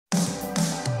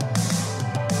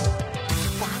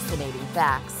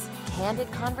facts,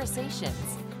 candid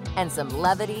conversations, and some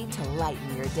levity to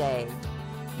lighten your day.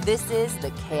 This is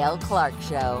the Cale Clark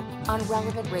Show on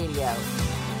Relevant Radio.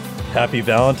 Happy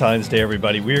Valentine's Day,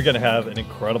 everybody. We are going to have an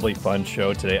incredibly fun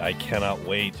show today. I cannot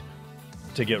wait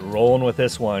to get rolling with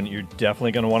this one. You're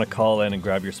definitely going to want to call in and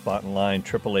grab your spot in line,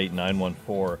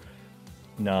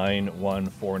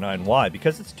 888-914-9149. Why?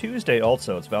 Because it's Tuesday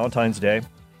also. It's Valentine's Day,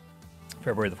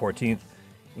 February the 14th,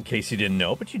 in case you didn't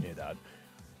know, but you knew that.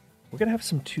 We're going to have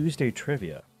some Tuesday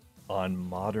trivia on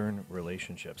modern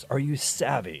relationships. Are you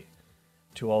savvy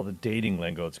to all the dating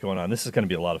lingo that's going on? This is going to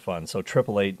be a lot of fun. So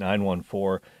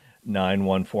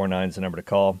 888-914-9149 is the number to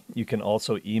call. You can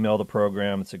also email the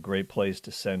program. It's a great place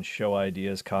to send show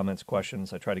ideas, comments,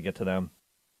 questions. I try to get to them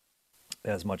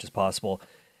as much as possible.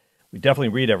 We definitely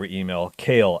read every email.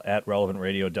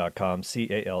 Cale@relevantradio.com,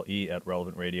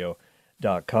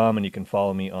 CALE@relevantradio.com. And you can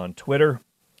follow me on Twitter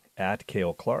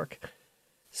 @Cale Clark,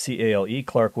 CALE,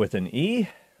 Clark with an E. The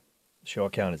show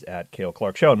account is @Cale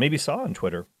Clark Show. And maybe saw on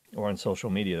Twitter or on social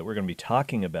media that we're going to be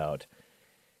talking about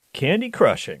candy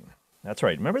crushing. That's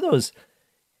right. Remember those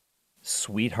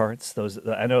Sweethearts? Those,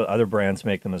 I know other brands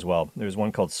make them as well. There's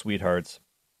one called Sweethearts,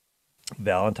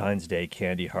 Valentine's Day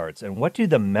Candy Hearts. And what do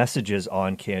the messages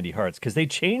on candy hearts? Because they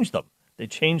change them. They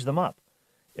change them up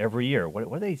every year. What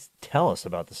do they tell us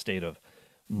about the state of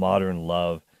modern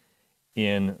love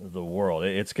in the world?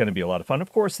 It's going to be a lot of fun.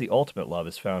 Of course, the ultimate love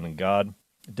is found in God,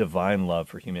 divine love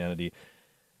for humanity.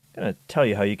 I'm going to tell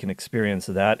you how you can experience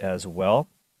that as well.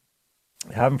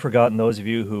 I haven't forgotten those of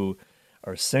you who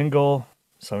are single.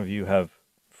 Some of you have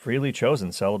freely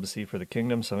chosen celibacy for the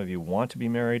kingdom. Some of you want to be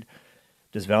married.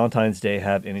 Does Valentine's Day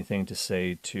have anything to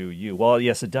say to you? Well,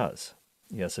 yes, it does.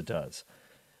 Yes, it does.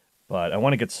 But I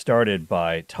want to get started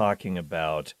by talking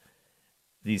about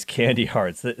these candy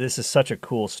hearts. This is such a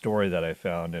cool story that I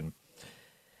found. And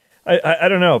I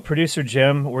don't know, Producer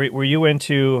Jim, were you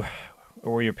into,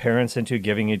 or were your parents into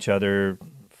giving each other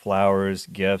flowers,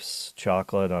 gifts,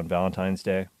 chocolate on Valentine's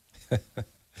Day?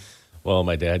 Well,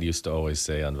 my dad used to always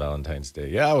say on Valentine's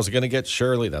Day, I was going to get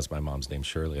Shirley, that's my mom's name,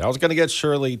 Shirley. I was going to get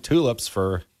Shirley tulips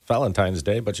for Valentine's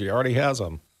Day, but she already has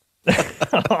them.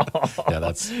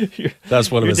 Yeah, that's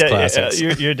one of his classics.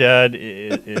 Your dad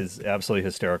is absolutely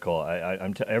hysterical.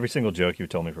 Every single joke you've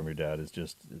told me from your dad is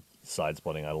just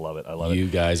side-splitting. I love it. You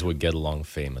guys would get along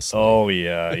famously. Oh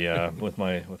yeah, with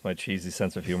my cheesy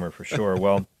sense of humor for sure.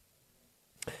 Well,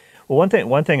 one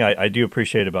thing I do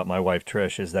appreciate about my wife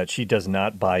Trish is that she does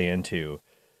not buy into,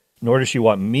 nor does she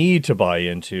want me to buy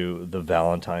into, the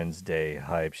Valentine's Day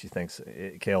hype. She thinks,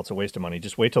 Cale, it's a waste of money.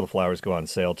 Just wait till the flowers go on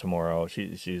sale tomorrow.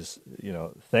 She's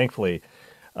thankfully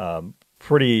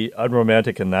pretty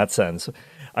unromantic in that sense.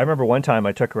 I remember one time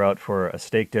I took her out for a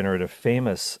steak dinner at a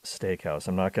famous steakhouse.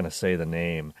 I'm not going to say the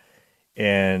name.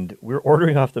 And we were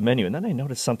ordering off the menu. And then I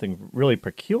noticed something really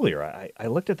peculiar. I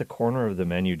looked at the corner of the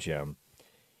menu, Jim.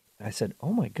 And I said,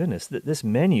 oh my goodness, this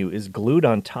menu is glued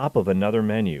on top of another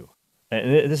menu.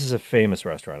 And this is a famous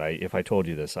restaurant. If I told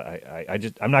you this,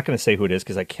 I'm not going to say who it is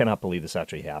because I cannot believe this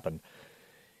actually happened.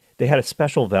 They had a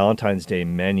special Valentine's Day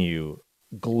menu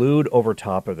glued over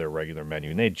top of their regular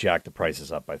menu, and they jacked the prices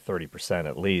up by 30%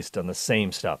 at least on the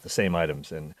same stuff, the same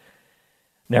items. And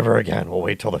never again. We'll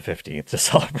wait till the 15th to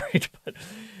celebrate. But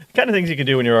the kind of things you can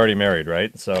do when you're already married,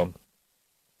 right? So,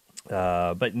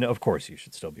 but no, of course, you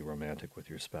should still be romantic with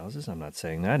your spouses. I'm not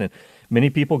saying that. And many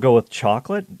people go with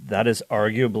chocolate. That is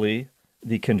arguably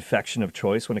the confection of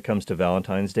choice when it comes to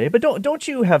Valentine's Day. But don't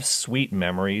you have sweet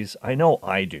memories? I know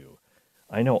I do.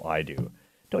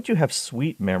 Don't you have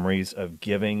sweet memories of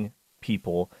giving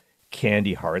people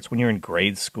candy hearts when you're in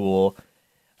grade school?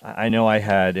 I know I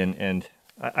had, and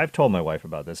I've told my wife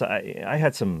about this. I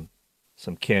had some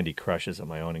candy crushes of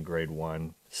my own in grade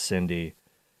 1. Cindy,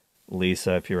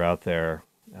 Lisa, if you're out there,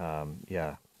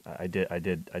 yeah, I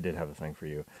did have a thing for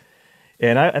you.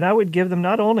 And I would give them,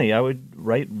 not only, I would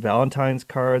write Valentine's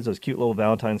cards, those cute little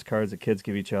Valentine's cards that kids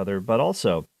give each other, but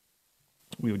also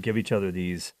we would give each other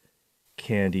these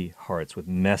candy hearts with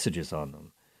messages on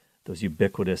them, those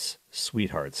ubiquitous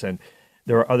sweethearts. And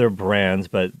there are other brands,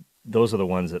 but those are the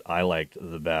ones that I liked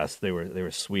the best. They were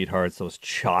sweethearts, those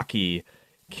chalky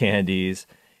candies.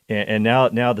 And now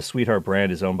the Sweetheart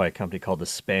brand is owned by a company called the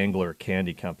Spangler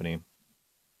Candy Company.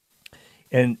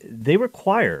 And they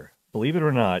require, believe it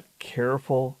or not,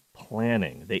 careful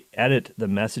planning. They edit the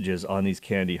messages on these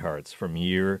candy hearts from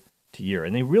year to year.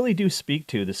 And they really do speak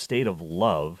to the state of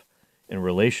love and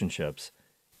relationships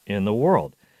in the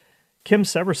world. Kim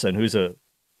Severson, who's a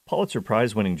Pulitzer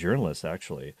Prize-winning journalist,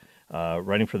 actually,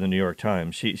 writing for the New York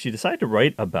Times, she decided to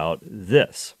write about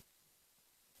this.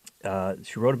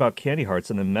 she wrote about candy hearts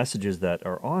and the messages that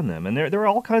are on them. And there are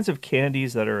all kinds of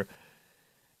candies that are,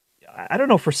 I don't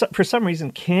know, for some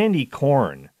reason, candy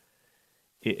corn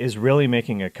is really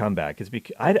making a comeback. It's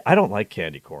because I don't like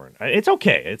candy corn. It's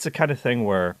okay. It's the kind of thing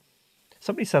where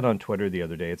somebody said on Twitter the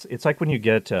other day, it's like when you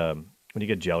get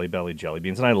Jelly Belly jelly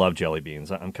beans, and I love jelly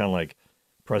beans. I'm kind of like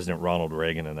President Ronald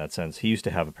Reagan in that sense. He used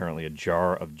to have apparently a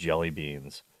jar of jelly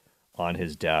beans on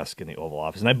his desk in the Oval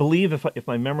Office. And I believe, if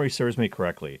my memory serves me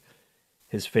correctly,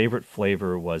 his favorite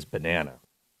flavor was banana.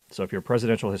 So if you're a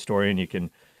presidential historian, you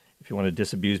can, if you want to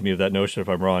disabuse me of that notion if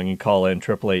I'm wrong, you can call in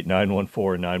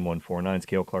 888-914-9149. It's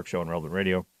Cale Clark Show on Relevant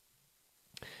Radio.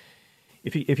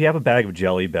 If you have a bag of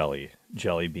Jelly Belly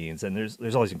jelly beans, and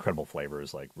there's all these incredible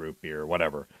flavors like root beer,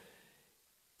 whatever.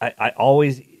 I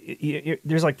always,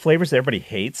 there's like flavors that everybody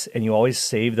hates, and you always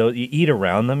save those. You eat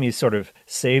around them. You sort of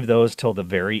save those till the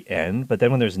very end. But then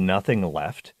when there's nothing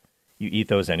left, you eat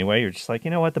those anyway. You're just like,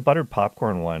 you know what? The buttered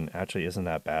popcorn one actually isn't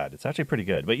that bad. It's actually pretty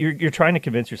good. But you're trying to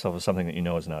convince yourself of something that you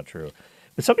know is not true.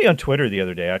 But somebody on Twitter the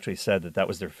other day actually said that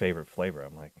was their favorite flavor.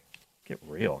 I'm like, get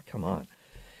real. Come on.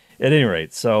 At any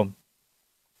rate, so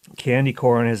candy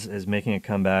corn is making a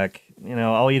comeback. You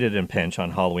know, I'll eat it in pinch on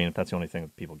Halloween. If that's the only thing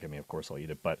that people give me, of course I'll eat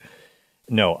it. But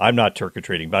no, I'm not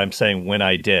trick-or-treating. But I'm saying when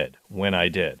I did.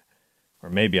 Or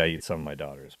maybe I eat some of my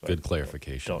daughters. But good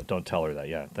clarification. Don't tell her that.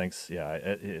 Yeah, thanks.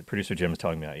 Yeah, producer Jim is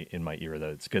telling me in my ear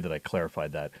that it's good that I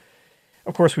clarified that.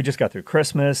 Of course, we just got through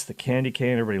Christmas, the candy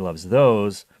cane. Everybody loves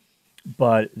those.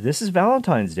 But this is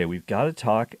Valentine's Day. We've got to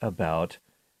talk about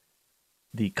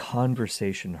the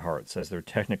conversation hearts, as they're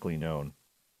technically known.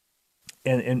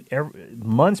 And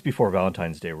months before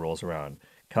Valentine's Day rolls around,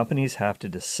 companies have to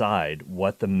decide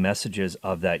what the messages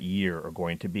of that year are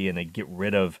going to be, and they get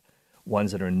rid of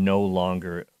ones that are no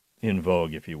longer in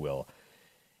vogue, if you will.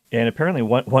 And apparently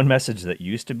one message that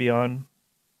used to be on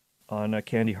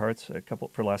candy hearts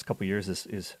for the last couple of years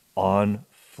is on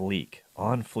fleek.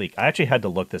 On fleek. I actually had to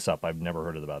look this up. I've never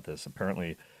heard about this.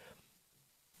 Apparently,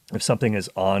 if something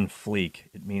is on fleek,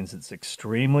 it means it's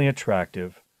extremely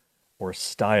attractive or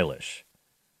stylish,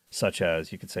 such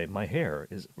as you could say, my hair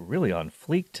is really on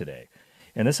fleek today.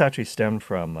 And this actually stemmed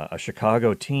from a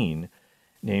Chicago teen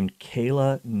named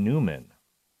Kayla Newman.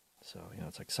 So, you know,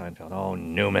 it's like Seinfeld. Oh,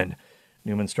 Newman.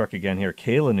 Newman struck again here.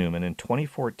 Kayla Newman, in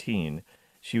 2014,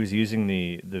 she was using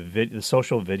the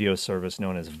social video service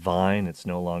known as Vine. It's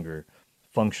no longer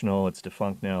functional. It's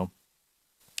defunct now.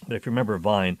 But if you remember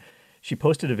Vine, she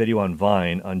posted a video on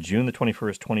Vine on June the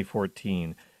 21st,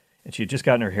 2014, and she had just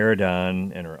gotten her hair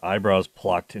done and her eyebrows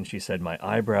plucked, and she said, my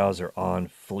eyebrows are on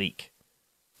fleek.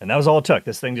 And that was all it took.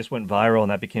 This thing just went viral,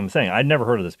 and that became a thing. I'd never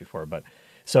heard of this before, but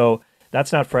so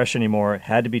that's not fresh anymore. It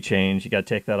had to be changed. You got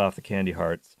to take that off the candy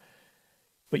hearts.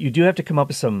 But you do have to come up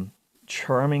with some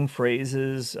charming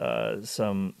phrases,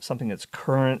 something that's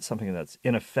current, something that's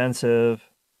inoffensive.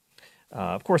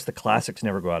 Of course, the classics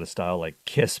never go out of style, like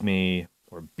kiss me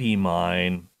or be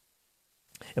mine.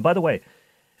 And by the way,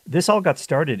 this all got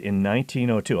started in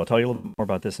 1902. I'll tell you a little bit more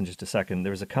about this in just a second.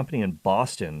 There was a company in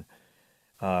Boston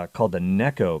called the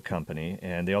Necco Company,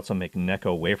 and they also make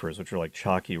Necco wafers, which are like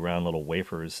chalky, round little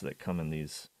wafers that come in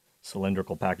these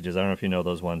cylindrical packages. I don't know if you know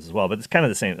those ones as well, but it's kind of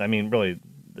the same. I mean, really,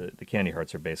 the candy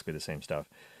hearts are basically the same stuff.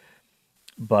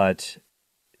 But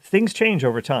things change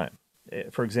over time.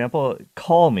 For example,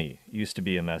 call me used to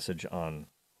be a message on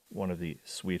one of the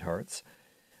sweethearts,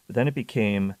 but then it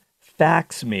became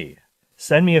fax me.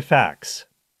 Send me a fax.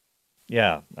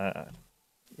 Yeah.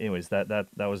 Anyways, that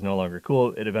was no longer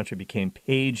cool. It eventually became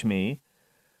page me,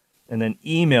 and then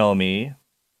email me,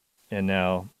 and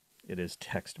now it is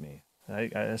text me.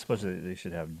 I suppose they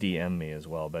should have DM me as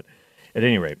well. But at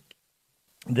any rate,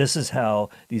 this is how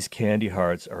these candy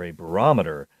hearts are a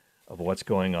barometer of what's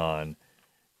going on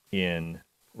in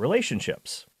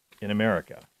relationships in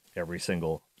America every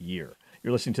single year.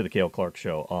 You're listening to the Cale Clark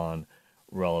Show on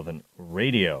Relevant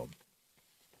Radio.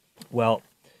 Well,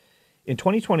 in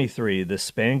 2023, the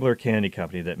Spangler Candy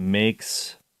Company that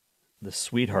makes the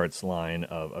Sweethearts line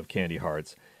of candy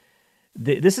hearts,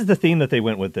 this is the theme that they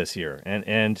went with this year.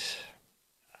 And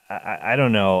I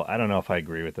don't know. I don't know if I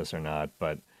agree with this or not,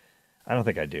 but I don't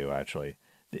think I do, actually.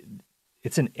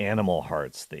 It's an animal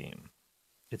hearts theme.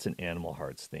 It's an animal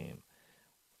hearts theme.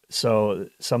 So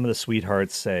some of the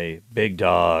Sweethearts say, big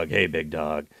dog, hey, big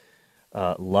dog.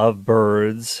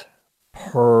 Lovebirds,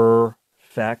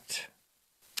 perfect.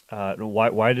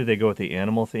 Why did they go with the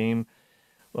animal theme?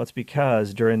 Well, it's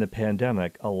because during the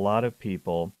pandemic, a lot of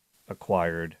people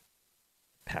acquired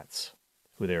pets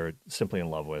who they were simply in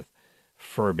love with,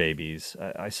 fur babies.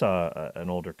 I saw an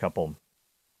older couple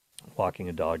walking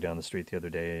a dog down the street the other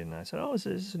day, and I said, "Oh, is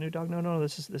this a new dog?" No,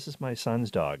 this is my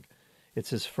son's dog. It's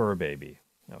his fur baby.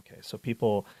 Okay, so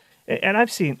people, and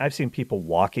I've seen people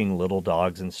walking little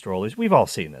dogs in strollers. We've all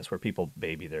seen this, where people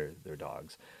baby their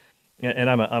dogs. And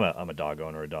I'm a dog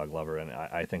owner, a dog lover, and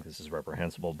I think this is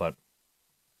reprehensible. But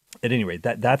at any rate,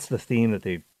 that's the theme that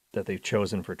they've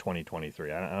chosen for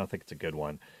 2023. I don't think it's a good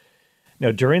one.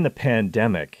 Now, during the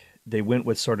pandemic, they went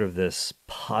with sort of this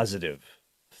positive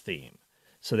theme.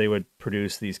 So they would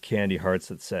produce these candy hearts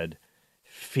that said,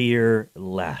 "Fear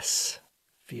less,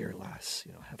 fear less."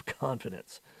 Have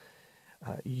confidence.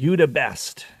 You the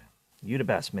best,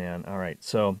 man. All right.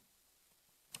 So,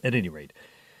 at any rate,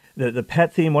 the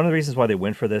pet theme. One of the reasons why they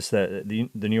went for this, that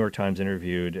the New York Times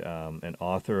interviewed an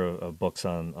author of books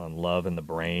on love and the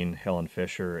brain, Helen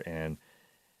Fisher, and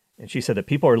she said that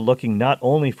people are looking not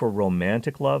only for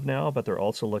romantic love now, but they're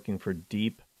also looking for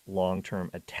deep,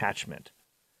 long-term attachment.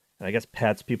 And I guess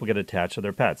people get attached to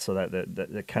their pets, so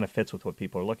that kind of fits with what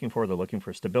people are looking for. They're looking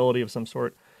for stability of some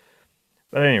sort.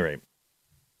 But at any rate,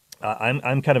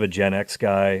 I'm kind of a Gen X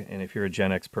guy, and if you're a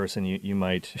Gen X person, you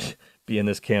might be in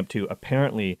this camp too.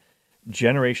 Apparently,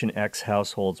 Generation X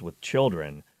households with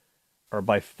children are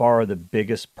by far the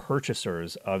biggest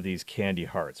purchasers of these candy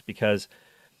hearts, because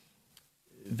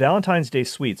Valentine's Day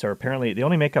sweets are apparently, they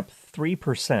only make up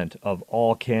 3% of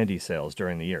all candy sales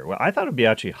during the year. Well, I thought it would be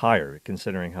actually higher,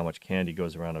 considering how much candy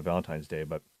goes around on Valentine's Day,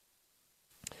 but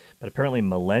apparently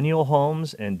millennial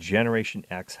homes and Generation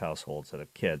X households that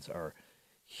have kids are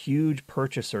huge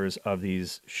purchasers of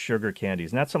these sugar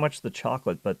candies. Not so much the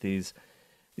chocolate, but these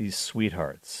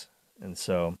sweethearts. And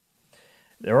so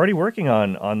they're already working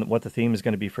on what the theme is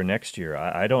going to be for next year.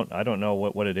 I don't know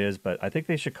what it is, but I think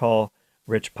they should call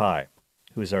Rich Pie,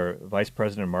 who's our vice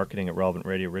president of marketing at Relevant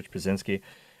Radio, Rich Brzezinski.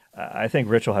 I think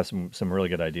Rich will have some really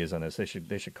good ideas on this. They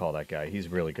should call that guy. He's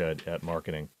really good at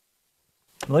marketing.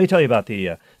 Let me tell you about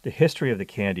the history of the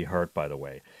candy heart, by the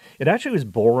way. It actually was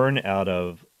born out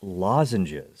of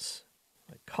lozenges,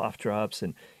 like cough drops.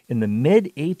 And in the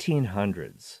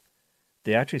mid-1800s,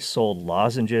 they actually sold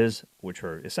lozenges, which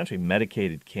are essentially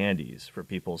medicated candies for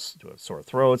people's sore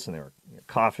throats, and they were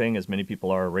coughing, as many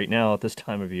people are right now at this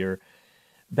time of year.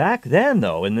 Back then,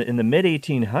 though, in the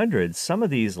mid-1800s, some of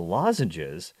these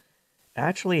lozenges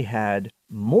actually had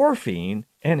morphine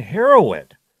and heroin.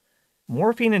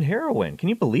 Morphine and heroin. Can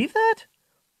you believe that?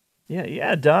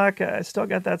 Yeah, Doc, I still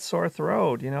got that sore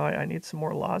throat. I need some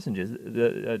more lozenges.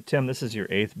 Tim, this is your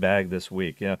 8th bag this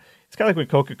week. It's kind of like when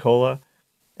Coca-Cola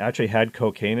actually had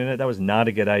cocaine in it. That was not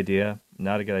a good idea.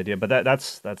 Not a good idea. But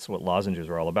that's what lozenges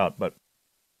were all about. But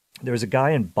there was a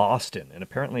guy in Boston, and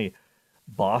apparently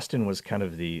Boston was kind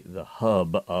of the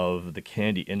hub of the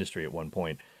candy industry at one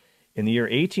point. In the year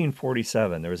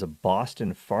 1847, there was a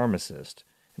Boston pharmacist,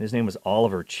 and his name was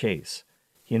Oliver Chase.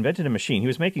 He invented a machine. He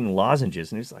was making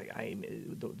lozenges, and he was like,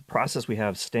 the process we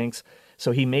have stinks.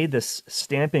 So he made this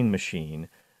stamping machine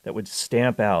that would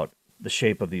stamp out the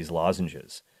shape of these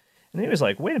lozenges. And he was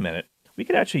like, wait a minute, we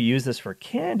could actually use this for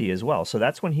candy as well. So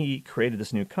that's when he created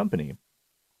this new company,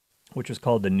 which was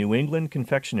called the New England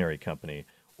Confectionery Company,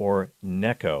 or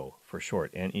Necco for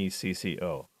short,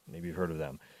 Necco. Maybe you've heard of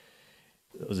them.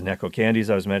 Those Necco candies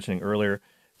I was mentioning earlier.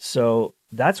 So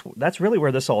that's really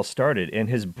where this all started. And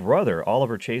his brother,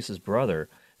 Oliver Chase's brother,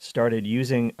 started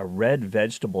using a red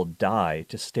vegetable dye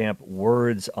to stamp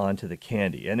words onto the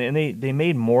candy. And they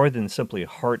made more than simply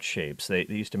heart shapes. They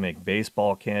used to make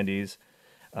baseball candies,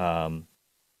 all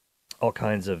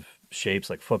kinds of shapes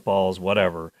like footballs,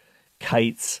 whatever,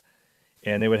 kites.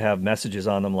 And they would have messages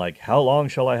on them like, "How long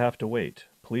shall I have to wait?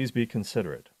 Please be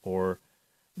considerate." Or,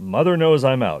 "Mother knows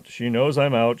I'm out. She knows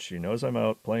I'm out. She knows I'm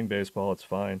out playing baseball. It's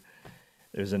fine."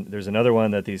 There's another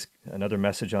one another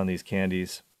message on these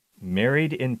candies.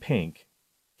 "Married in pink,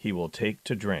 he will take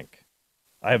to drink."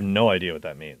 I have no idea what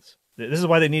that means. This is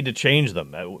why they need to change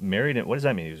them. Married in, what does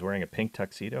that mean? He was wearing a pink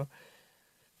tuxedo?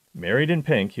 "Married in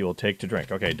pink, he will take to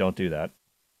drink." Okay, don't do that.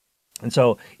 And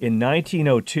so in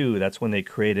 1902, that's when they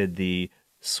created the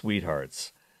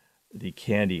sweethearts, the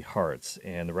candy hearts.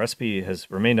 And the recipe has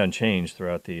remained unchanged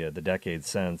throughout the decades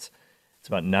since. It's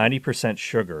about 90%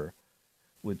 sugar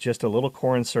with just a little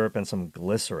corn syrup and some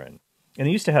glycerin. And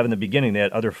they used to have, in the beginning, they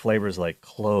had other flavors like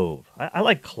clove. I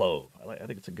like clove. I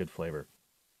think it's a good flavor.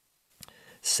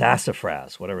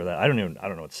 Sassafras, whatever that. I don't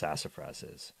know what sassafras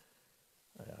is.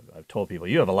 I've told people,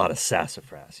 you have a lot of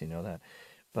sassafras, you know that.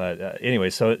 But anyway,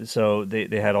 so they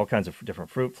had all kinds of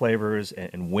different fruit flavors,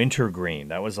 and wintergreen.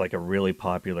 That was like a really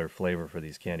popular flavor for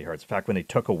these candy hearts. In fact, when they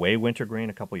took away wintergreen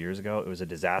a couple years ago, it was a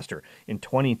disaster. In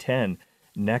 2010,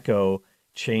 Necco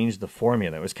changed the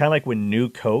formula. It was kind of like when New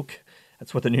Coke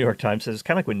That's what the New York Times says. It's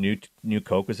kind of like when New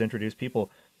Coke was introduced.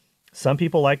 Some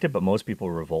people liked it, but most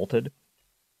people revolted.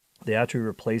 They actually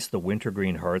replaced the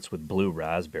wintergreen hearts with blue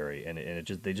raspberry, and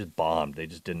they just bombed. They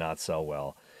just did not sell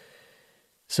well.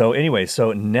 So anyway,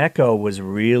 so Necco was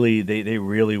really they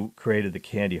really created the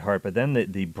candy heart, but then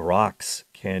the Brock's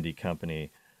Candy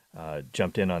Company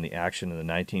jumped in on the action in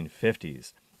the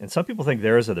 1950s, and some people think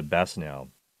theirs are the best now.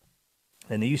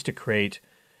 And they used to create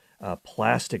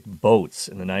plastic boats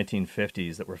in the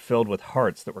 1950s that were filled with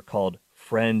hearts that were called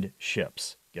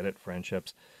friendships. Get it,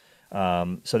 friendships.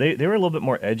 So they were a little bit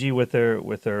more edgy with their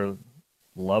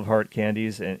love heart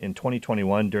candies. In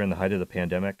 2021, during the height of the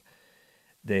pandemic,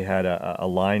 they had a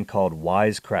line called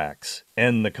Wisecracks,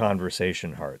 end the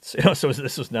conversation hearts. So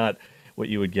this was not what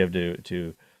you would give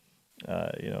to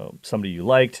somebody you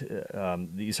liked.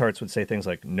 These hearts would say things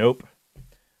like, nope,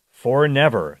 for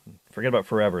never, forget about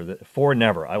forever, for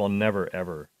never, I will never,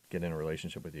 ever get in a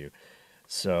relationship with you.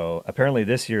 So apparently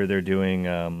this year they're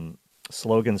doing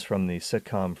slogans from the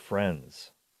sitcom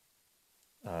Friends.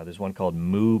 There's one called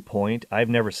Moo Point. I've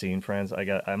never seen Friends.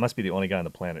 I must be the only guy on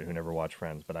the planet who never watched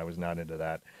Friends, but I was not into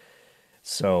that.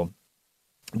 So,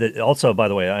 also, by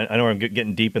the way, I know I'm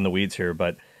getting deep in the weeds here,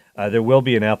 but there will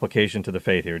be an application to the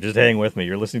faith here. Just hang with me.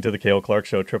 You're listening to the Cale Clark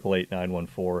Show,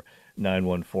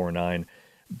 888-914-9149.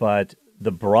 But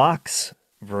the Brock's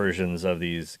versions of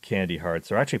these candy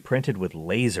hearts are actually printed with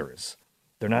lasers.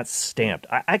 They're not stamped.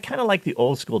 I kind of like the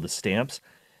old school, the stamps,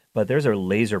 but theirs are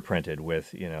laser printed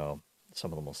with,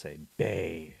 some of them will say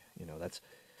Bay.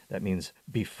 That means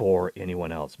before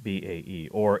anyone else, B-A-E.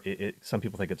 Or some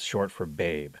people think it's short for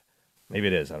babe. Maybe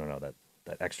it is. I don't know. That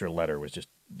extra letter was just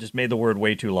made the word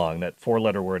way too long. That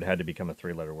 4-letter word had to become a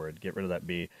 3-letter word. Get rid of that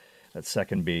B, that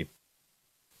second B.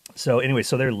 So anyway,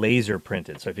 so they're laser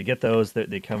printed. So if you get those,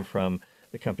 they come from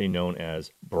the company known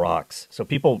as Brock's. So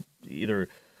people either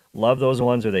love those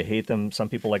ones or they hate them. Some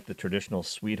people like the traditional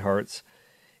sweethearts.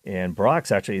 And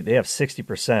Brock's, actually, they have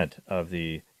 60% of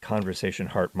the conversation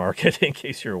heart market, in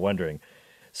case you're wondering.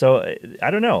 So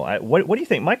I don't know. What do you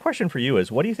think? My question for you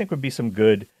is, what do you think would be some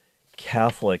good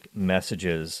Catholic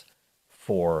messages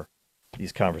for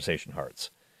these conversation hearts?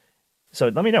 So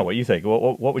let me know what you think.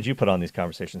 What would you put on these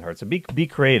conversation hearts? So be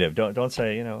creative. Don't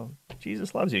say,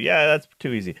 Jesus loves you. Yeah, that's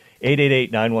too easy.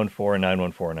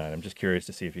 888-914-9149. I'm just curious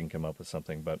to see if you can come up with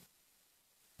something. But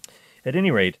at any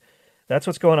rate, that's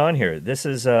what's going on here. This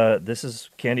is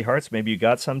Candy Hearts. Maybe you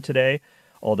got some today.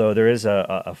 Although there is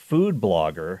a food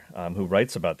blogger who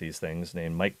writes about these things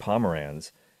named Mike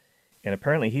Pomeranz. And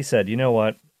apparently he said, you know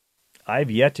what?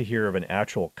 I've yet to hear of an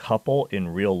actual couple in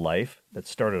real life that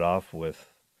started off with,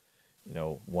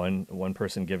 one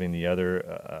person giving the other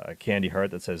a candy heart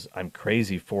that says, I'm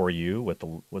crazy for you, with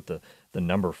the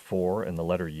number 4 and the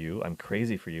letter U. I'm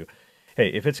crazy for you. Hey,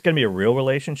 if it's going to be a real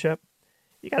relationship,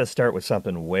 you got to start with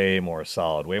something way more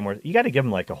solid, way more. You got to give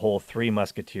them like a whole Three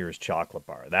Musketeers chocolate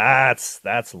bar. That's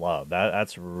love.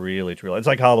 That's really true. It's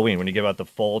like Halloween when you give out the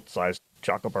full size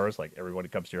chocolate bars, like everybody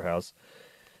comes to your house.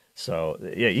 So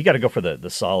yeah, you got to go for the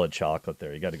solid chocolate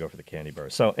there. You got to go for the candy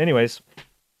bars. So anyways,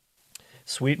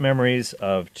 sweet memories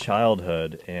of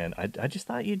childhood, and I just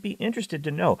thought you'd be interested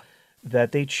to know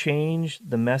that they change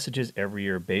the messages every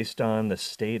year based on the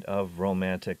state of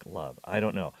romantic love. I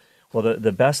don't know. Well,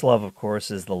 the best love, of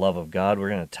course, is the love of God. We're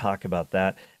going to talk about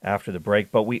that after the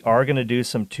break, but we are going to do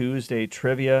some Tuesday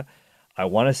trivia. I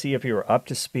want to see if you're up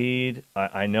to speed.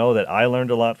 I know that I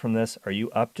learned a lot from this. Are you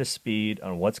up to speed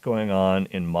on what's going on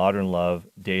in modern love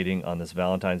dating on this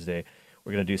Valentine's Day?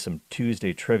 We're going to do some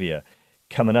Tuesday trivia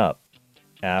coming up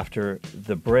after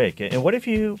the break. And what if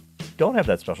you don't have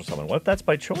that special someone? What if that's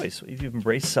by choice? If you've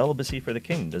embraced celibacy for the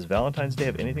king, does Valentine's Day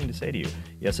have anything to say to you?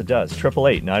 Yes, it does.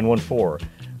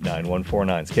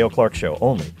 888-914-9149. It's Cale Clark Show,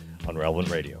 only on Relevant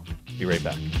Radio. Be right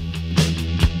back.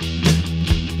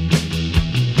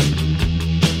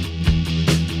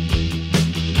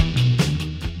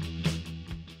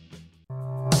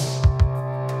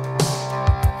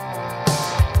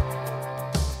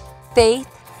 Faith,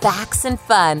 facts, and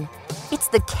fun. It's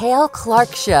the Cale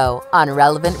Clark Show on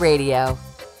Relevant Radio.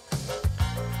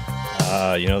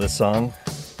 You know this song?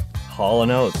 Hall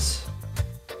 & Oates.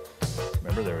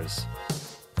 Remember there was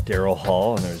Daryl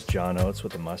Hall and there's John Oates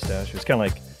with the mustache. It was kind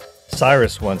of like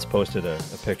Cyrus once posted a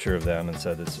picture of them and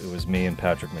said it was me and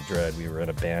Patrick Madrid. We were in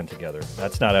a band together.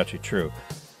 That's not actually true.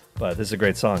 But this is a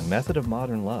great song. Method of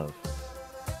Modern Love.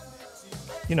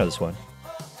 You know this one.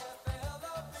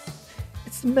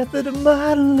 The method of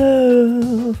modern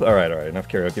love. All right. Enough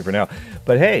karaoke for now.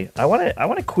 But hey, I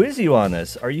want to quiz you on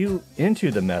this. Are you into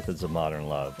the methods of modern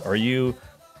love? Do you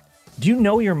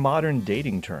know your modern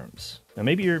dating terms? Now,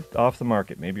 maybe you're off the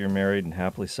market. Maybe you're married and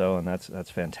happily so, and that's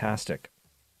fantastic.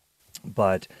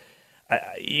 But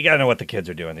you got to know what the kids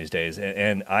are doing these days.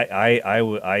 And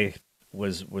I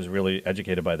was really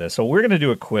educated by this. So we're going to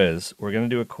do a quiz.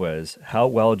 How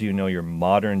well do you know your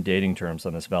modern dating terms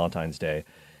on this Valentine's Day?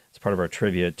 It's part of our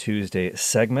Trivia Tuesday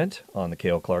segment on the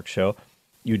Cale Clark Show.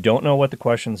 You don't know what the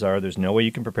questions are. There's no way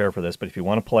you can prepare for this. But if you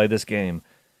want to play this game,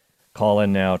 call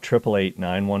in now,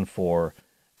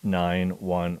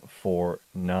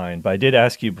 888-914-9149. But I did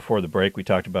ask you before the break, we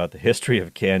talked about the history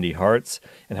of candy hearts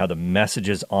and how the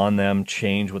messages on them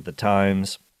change with the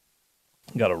times.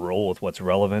 Got to roll with what's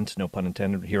relevant, no pun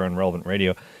intended, here on Relevant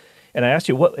Radio. And I asked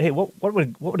you, what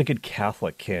would a good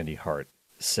Catholic candy heart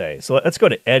say? So let's go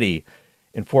to Eddie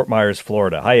in Fort Myers,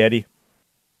 Florida. Hi, Eddie.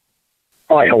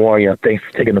 Hi, how are you? Thanks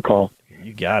for taking the call.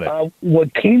 You got it.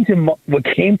 What came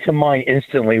to mind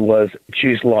instantly was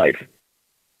choose life.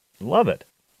 Love it.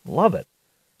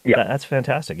 Yeah, That's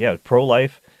fantastic. Yeah,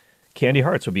 pro-life candy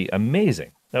hearts would be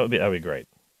amazing. That would be great.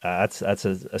 That's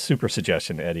a super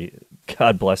suggestion, Eddie.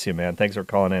 God bless you, man. Thanks for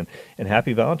calling in, and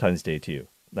happy Valentine's Day to you.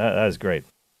 That is great.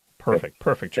 Perfect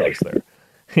choice there.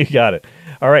 You got it.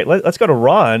 All right, let's go to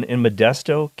Ron in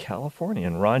Modesto, California.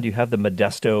 And Ron, do you have the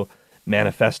Modesto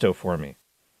manifesto for me?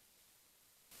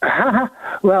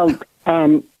 Well,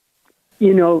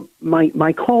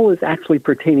 my call is actually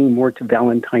pertaining more to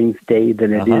Valentine's Day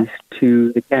than it is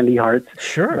to the candy hearts.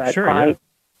 Sure.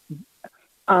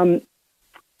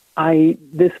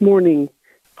 This morning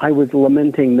I was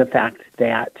lamenting the fact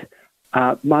that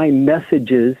my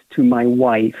messages to my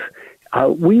wife,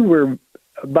 we were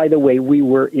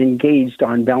engaged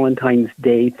on Valentine's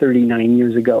Day 39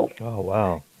 years ago. Oh,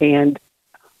 wow. And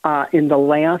in the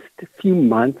last few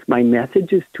months, my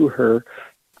messages to her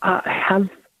have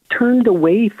turned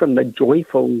away from the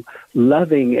joyful,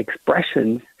 loving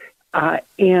expressions.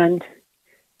 And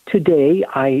today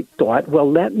I thought,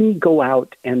 well, let me go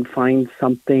out and find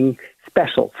something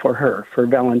special for her for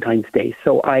Valentine's Day.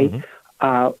 So I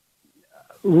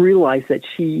realized that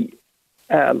she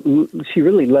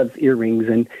really loves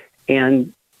earrings,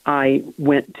 and I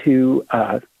went to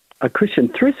a Christian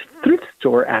thrift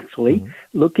store, actually,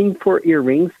 looking for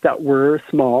earrings that were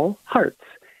small hearts.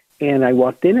 And I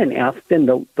walked in and asked, and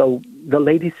the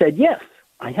lady said, yes,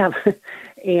 I have.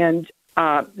 And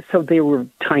so they were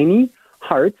tiny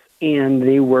hearts, and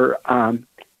they were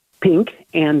pink,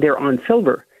 and they're on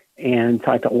silver. And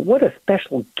so I thought, well, what a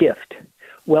special gift.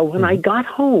 Well, when I got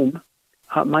home,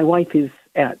 my wife is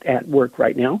at work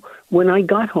right now. When I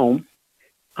got home,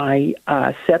 I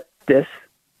set this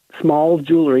small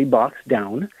jewelry box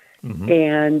down,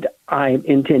 and I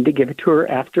intend to give it to her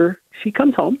after she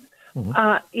comes home.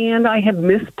 And I have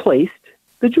misplaced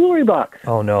the jewelry box.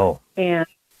 Oh, no. And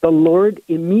the Lord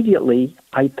immediately,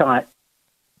 I thought,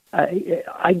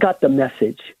 I got the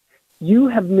message. You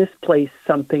have misplaced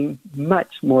something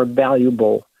much more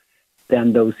valuable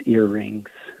than those earrings.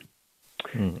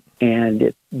 And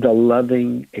it's the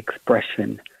loving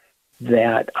expression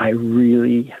that I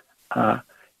really,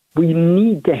 we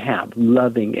need to have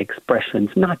loving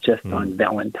expressions, not just on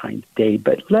Valentine's Day,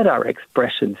 but let our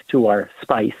expressions to our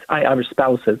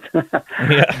spouses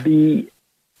be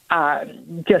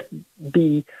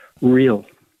real.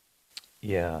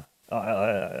 Yeah.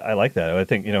 I like that. I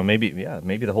think, maybe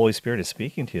the Holy Spirit is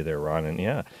speaking to you there, Ron.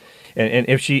 And and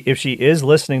if she is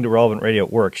listening to Relevant Radio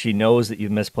at work, she knows that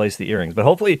you've misplaced the earrings. But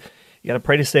hopefully, you got to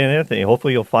pray to St. Anthony.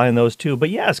 Hopefully, you'll find those too. But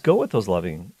yes, go with those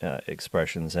loving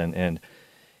expressions and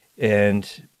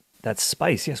that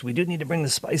spice. Yes, we do need to bring the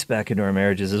spice back into our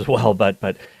marriages as well.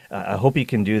 But I hope you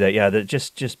can do that. Yeah, that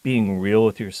just being real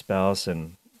with your spouse,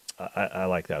 and I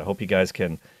like that. I hope you guys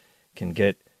can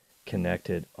get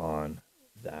connected on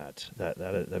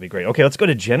that'd be great. Okay, let's go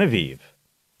to Genevieve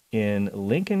in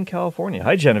Lincoln, California.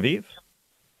 Hi, Genevieve.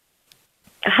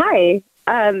 Hi.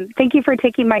 Thank you for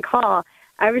taking my call.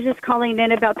 I was just calling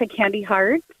in about the candy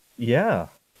hearts. Yeah.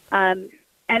 And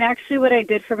actually what I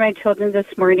did for my children this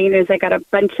morning is I got a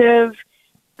bunch of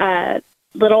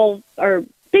little or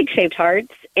big-shaped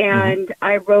hearts, and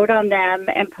I wrote on them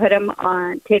and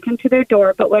taped them to their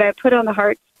door. But what I put on the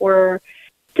hearts were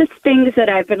just things that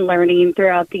I've been learning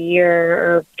throughout the year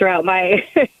or throughout my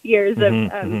years of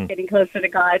getting closer to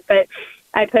God. But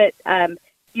I put,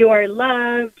 you are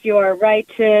loved, you are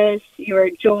righteous, you are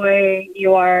joy,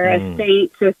 you are a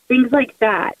saint, so things like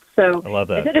that. So I love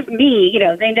that. Instead of me,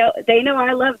 they know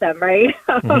I love them, right?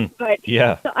 But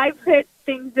yeah. So I put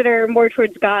things that are more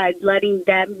towards God, letting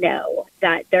them know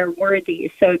that they're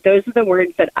worthy. So those are the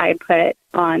words that I put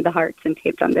on the hearts and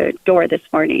taped on the door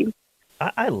this morning.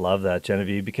 I love that,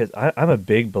 Genevieve, because I'm a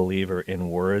big believer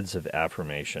in words of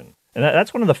affirmation. And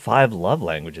that's one of the 5 love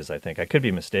languages, I think. I could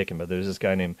be mistaken, but there's this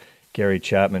guy named Gary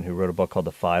Chapman who wrote a book called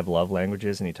The 5 Love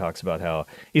Languages, and he talks about how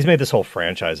he's made this whole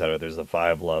franchise out of it. There's the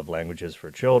 5 love languages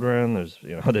for children. There's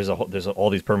there's all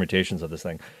these permutations of this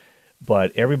thing.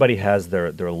 But everybody has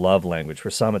their love language.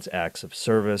 For some, it's acts of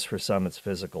service. For some, it's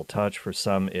physical touch. For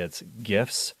some, it's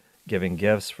gifts, giving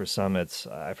gifts. For some, it's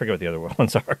I forget what the other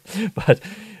ones are, but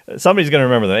somebody's going to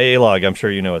remember them. A-log, I'm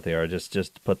sure you know what they are.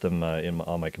 Just put them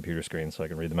on my computer screen so I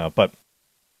can read them out. But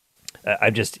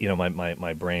I'm just,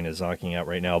 my brain is zonking out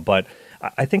right now. But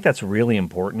I think that's really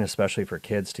important, especially for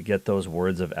kids, to get those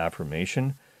words of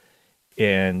affirmation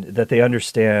and that they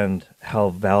understand how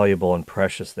valuable and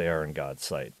precious they are in God's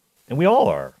sight. And we all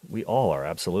are. We all are,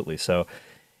 absolutely. So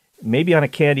maybe on a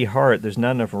candy heart, there's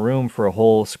not enough room for a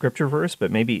whole scripture verse,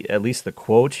 but maybe at least the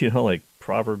quote, like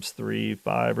Proverbs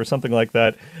 3:5 or something like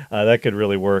that, that could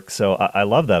really work. So I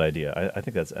love that idea. I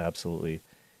think that's absolutely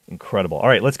incredible. All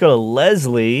right, let's go to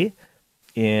Leslie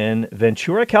in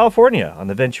Ventura, California, on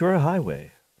the Ventura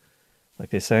Highway,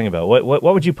 like they sang about. What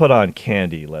would you put on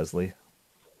candy, Leslie?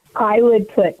 I would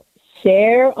put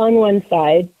share on one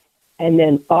side and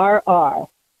then RR.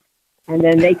 And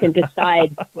then they can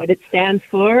decide what it stands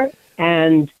for.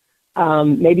 And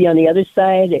maybe on the other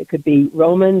side, it could be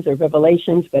Romans or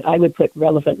Revelations, but I would put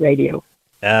relevant radio.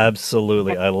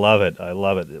 Absolutely. I love it. I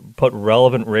love it. Put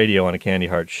relevant radio on a candy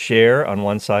heart. Share on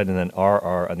one side and then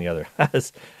RR on the other.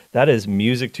 That is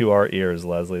music to our ears,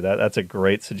 Leslie. That's a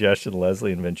great suggestion,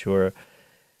 Leslie in Ventura,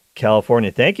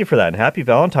 California. Thank you for that. And happy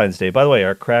Valentine's Day. By the way,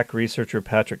 our crack researcher,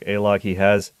 Patrick A-log, he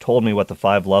has told me what the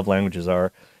 5 love languages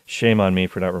are. Shame on me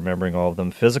for not remembering all of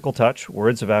them. Physical touch,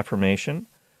 words of affirmation,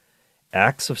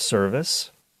 acts of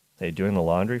service. Hey, doing the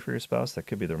laundry for your spouse, that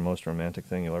could be the most romantic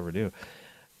thing you'll ever do.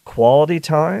 Quality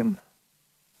time,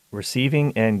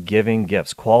 receiving and giving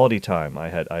gifts. Quality time, I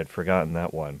had forgotten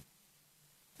that one.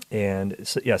 And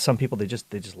so, yeah, some people, they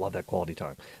just love that quality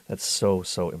time. That's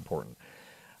so important.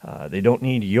 They don't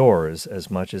need yours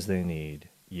as much as they need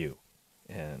you.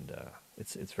 And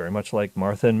it's very much like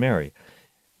Martha and Mary.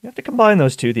 You have to combine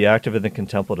those two, the active and the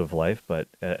contemplative life. But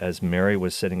as Mary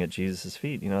was sitting at Jesus'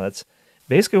 feet, that's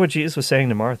basically what Jesus was saying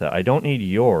to Martha. I don't need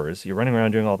yours. You're running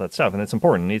around doing all that stuff, and it's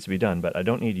important. It needs to be done. But I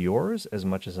don't need yours as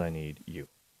much as I need you.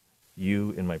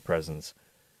 You in my presence,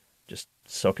 just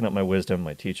soaking up my wisdom,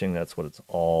 my teaching. That's what it's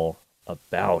all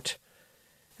about.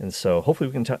 And so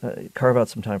hopefully we can carve out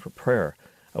some time for prayer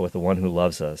with the one who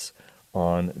loves us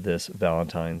on this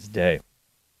Valentine's Day.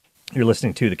 You're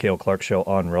listening to the Cale Clark Show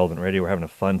on Relevant Radio. We're having a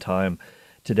fun time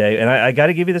today. And I got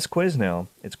to give you this quiz now.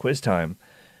 It's quiz time.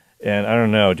 And I don't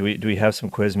know, do we have some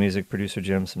quiz music, Producer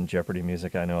Jim, some Jeopardy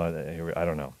music? I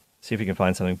don't know. See if you can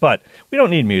find something. But we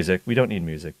don't need music. We don't need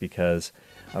music because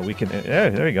we can...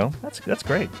 there you go. That's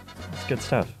great. That's good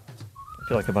stuff. I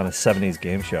feel like I'm on a 70s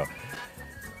game show.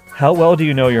 How well do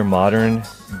you know your modern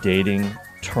dating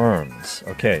terms?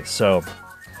 Okay, so...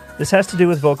 this has to do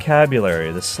with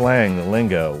vocabulary, the slang, the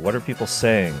lingo. What are people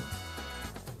saying?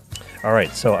 All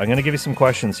right, so I'm going to give you some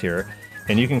questions here,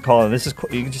 and you can call in.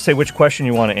 You can just say which question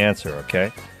you want to answer,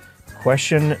 okay?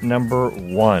 Question number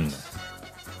 1.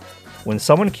 When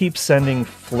someone keeps sending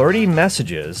flirty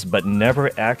messages but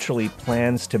never actually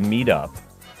plans to meet up,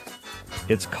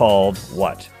 it's called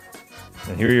what?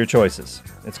 And here are your choices.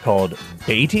 It's called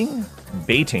baiting,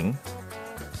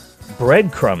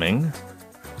 breadcrumbing,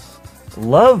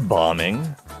 love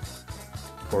bombing,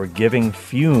 or giving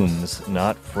fumes,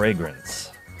 not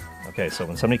fragrance. Okay, so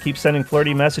when somebody keeps sending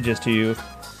flirty messages to you,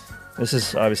 this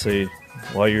is obviously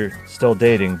while you're still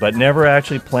dating, but never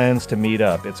actually plans to meet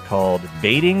up. It's called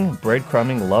baiting,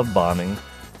 breadcrumbing, love bombing,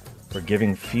 or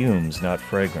giving fumes, not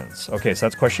fragrance. Okay, so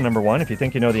that's question number 1. If you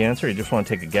think you know the answer, you just want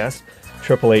to take a guess,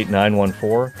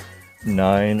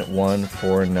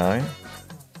 888-914-9149.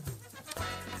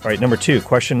 All right,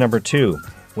 question number 2.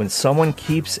 When someone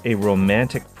keeps a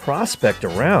romantic prospect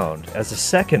around as a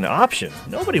second option,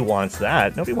 nobody wants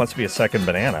that. Nobody wants to be a second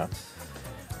banana.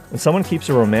 When someone keeps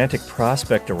a romantic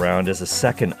prospect around as a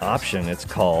second option, it's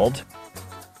called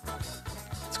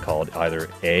either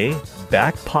A,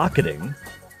 back-pocketing,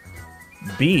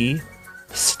 B,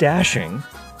 stashing,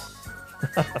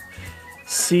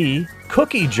 C,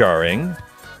 cookie jarring,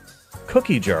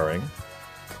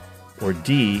 or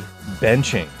D,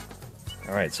 benching.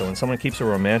 All right, so when someone keeps a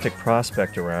romantic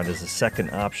prospect around as a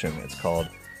second option, it's called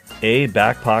A,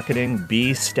 back-pocketing,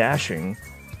 B, stashing,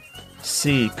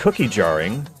 C, cookie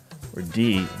jarring, or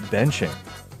D, benching.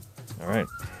 All right.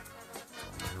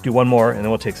 Do one more, and then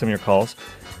we'll take some of your calls.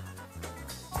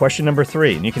 Question number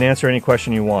 3, and you can answer any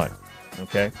question you want,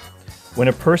 okay? When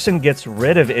a person gets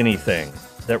rid of anything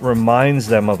that reminds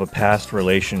them of a past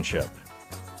relationship,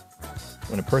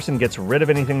 When a person gets rid of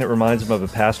anything that reminds them of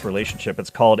a past relationship, it's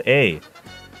called A,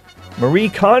 Marie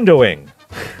Kondoing.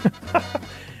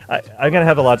 I'm going to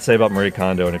have a lot to say about Marie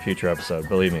Kondo in a future episode,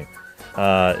 believe me.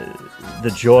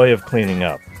 The joy of cleaning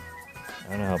up. I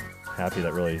don't know how happy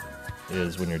that really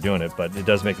is when you're doing it, but it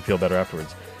does make you feel better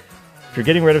afterwards. If you're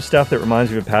getting rid of stuff that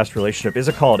reminds you of a past relationship, is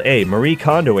it called A, Marie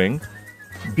Kondoing,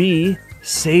 B,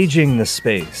 saging the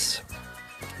space?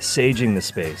 Saging the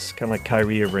space. Kind of like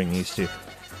Kyrie Irving used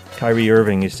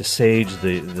to sage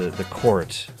the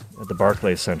court at the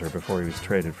Barclays Center before he was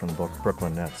traded from the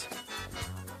Brooklyn Nets.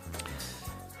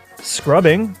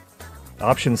 Scrubbing.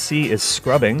 Option C is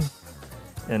scrubbing.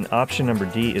 And option number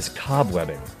D is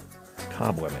cobwebbing.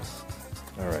 Cobwebbing.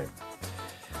 All right.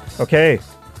 Okay.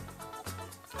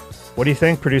 What do you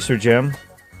think, Producer Jim?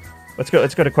 Let's go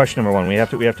to question number 1. We have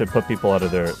to put people out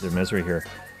of their misery here.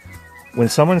 When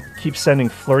someone keeps sending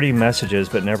flirty messages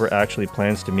but never actually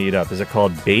plans to meet up, is it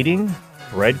called baiting,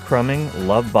 breadcrumbing,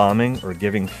 love bombing, or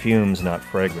giving fumes, not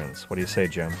fragrance? What do you say,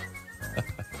 Jim?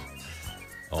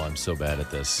 Oh, I'm so bad at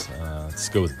this. Let's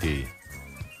go with D.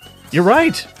 You're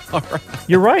right. All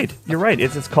right. You're right.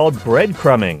 It's called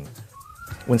breadcrumbing.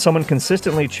 When someone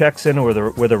consistently checks in with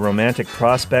a romantic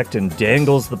prospect and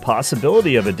dangles the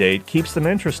possibility of a date, keeps them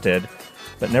interested,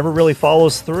 but never really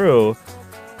follows through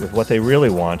with what they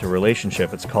really want, a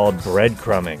relationship, it's called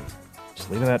breadcrumbing. Just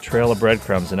leaving that trail of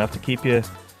breadcrumbs, enough to keep you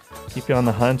on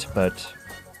the hunt, but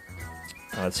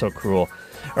it's so cruel.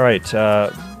 All right,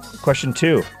 question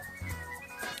 2.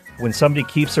 When somebody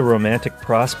keeps a romantic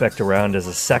prospect around as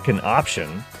a second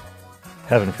option,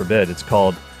 heaven forbid, it's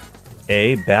called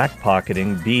A,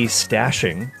 backpocketing, B,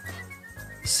 stashing,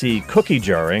 C, cookie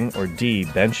jarring, or D,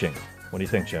 benching. What do you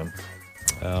think, Jim?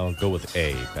 I'll go with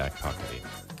A, backpocketing.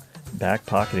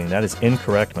 Backpocketing. That is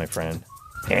incorrect, my friend.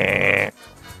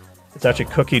 It's actually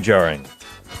cookie jarring.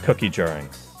 Cookie jarring.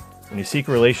 When you seek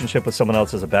a relationship with someone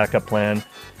else as a backup plan,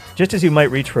 just as you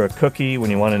might reach for a cookie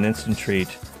when you want an instant treat,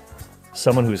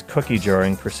 someone who's cookie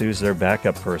jarring pursues their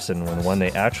backup person when the one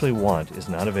they actually want is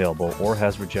not available or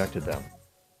has rejected them.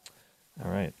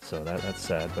 All right, so that's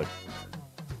sad, but...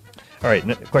 All right,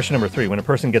 question number 3. When a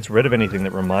person gets rid of anything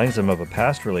that reminds them of a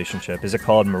past relationship, is it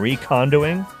called Marie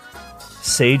Kondoing,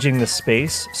 saging the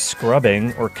space,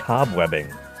 scrubbing, or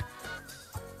cobwebbing?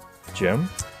 Jim?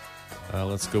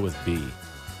 Let's go with B.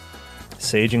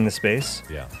 Saging the space?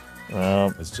 Yeah.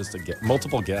 Well, it's just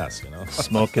multiple guess, you know.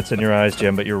 Smoke gets in your eyes,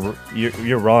 Jim, but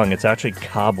you're wrong. It's actually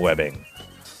cobwebbing.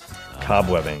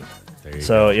 Cobwebbing. There you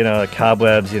So, go.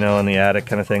 cobwebs, in the attic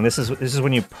kind of thing. This is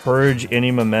when you purge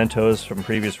any mementos from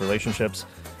previous relationships.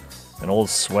 An old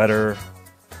sweater,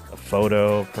 a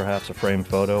photo, perhaps a framed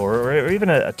photo, or even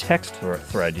a text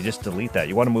thread. You just delete that.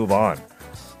 You want to move on.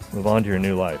 Move on to your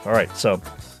new life. All right, so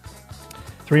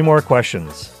 3 more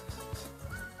questions.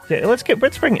 Okay, let's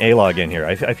bring A-Log in here.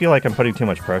 I feel like I'm putting too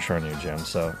much pressure on you, Jim.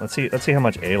 So let's see how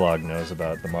much A-Log knows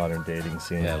about the modern dating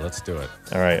scene. Yeah, let's do it.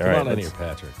 All right. Come on in here,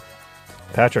 Patrick.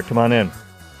 Patrick, come on in.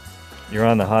 You're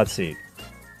on the hot seat.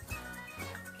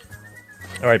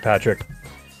 All right, Patrick.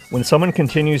 When someone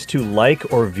continues to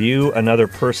like or view another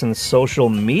person's social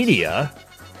media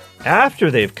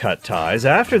after they've cut ties,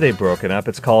 after they've broken up,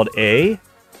 it's called A,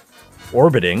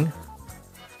 orbiting,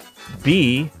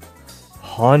 B,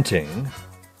 haunting,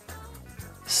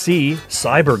 C,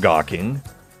 cybergawking,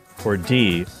 or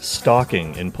D,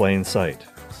 stalking in plain sight.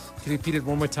 Can you repeat it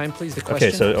one more time, please? The question?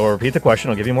 Okay, so I'll repeat the question.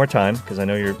 I'll give you more time because I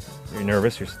know you're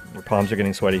nervous. Your palms are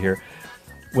getting sweaty here.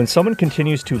 When someone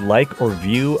continues to like or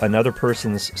view another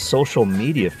person's social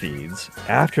media feeds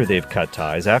after they've cut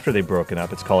ties, after they've broken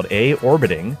up, it's called A,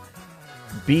 orbiting,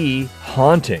 B,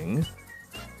 haunting,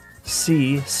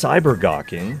 C,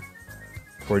 cybergawking,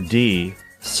 or D,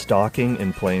 stalking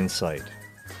in plain sight.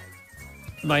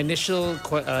 My initial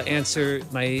answer,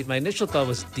 my initial thought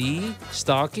was D,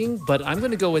 stalking, but I'm going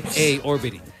to go with A,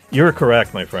 orbiting. You're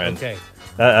correct, my friend. Okay.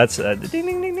 That's ding,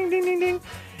 ding, ding, ding, ding, ding, ding.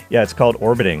 Yeah, it's called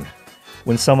orbiting.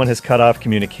 When someone has cut off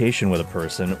communication with a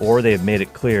person or they have made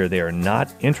it clear they are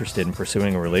not interested in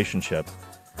pursuing a relationship,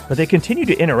 but they continue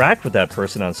to interact with that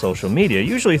person on social media,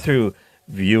 usually through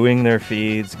viewing their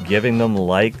feeds, giving them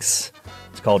likes.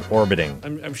 It's called orbiting.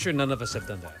 I'm sure none of us have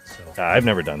done that. So. I've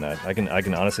never done that. I can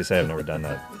honestly say I've never done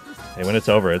that. Hey, when it's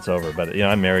over, it's over. But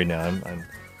I'm married now. I'm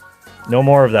no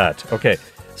more of that. Okay.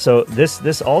 So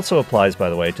this also applies, by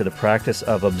the way, to the practice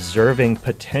of observing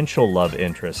potential love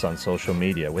interests on social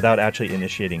media without actually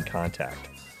initiating contact.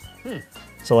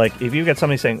 So, like, if you get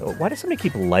somebody saying, "Oh, why does somebody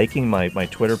keep liking my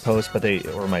Twitter posts,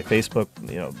 or my Facebook,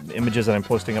 images that I'm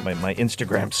posting up, my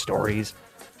Instagram stories?"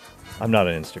 I'm not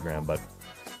on Instagram, but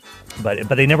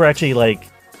they never actually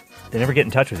they never get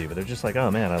in touch with you. But they're just like,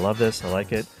 "Oh man, I love this. I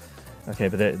like it." Okay,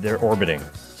 but they're orbiting,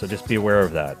 so just be aware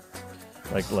of that.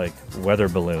 Like weather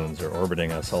balloons are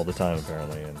orbiting us all the time,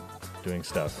 apparently, and doing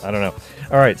stuff. I don't know.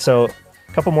 All right, so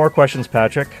a couple more questions,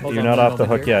 Patrick. Hold You're on not one off the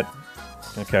hook moment yet.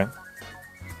 Okay.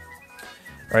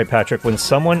 All right, Patrick, when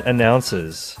someone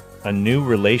announces a new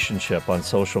relationship on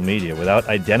social media without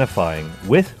identifying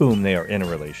with whom they are in a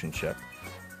relationship,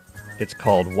 it's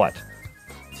called what?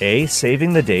 A,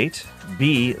 saving the date.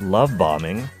 B, love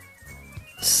bombing.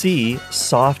 C,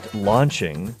 soft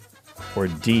launching. Or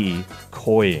D,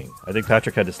 coying. I think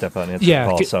Patrick had to step out and answer Yeah,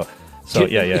 the call.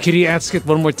 Could- Could you ask it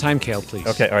one more time, Kale, please?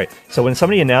 Okay, all right. So when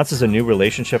somebody announces a new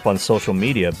relationship on social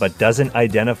media but doesn't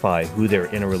identify who they're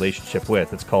in a relationship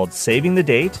with, it's called saving the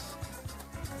date,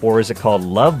 or is it called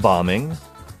love bombing,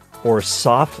 or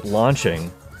soft launching,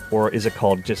 or is it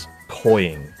called just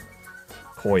coying?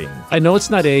 Coying. I know it's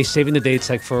not A, saving the dates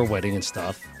like for a wedding and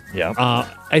stuff. Yeah.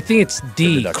 I think it's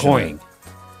D, reduction coying.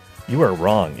 You are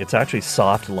wrong. It's actually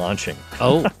soft launching.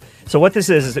 Oh. So what this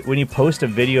is that when you post a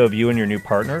video of you and your new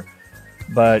partner,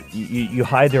 but you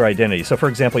hide their identity. So for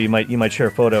example, you might share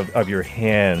a photo of your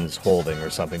hands holding or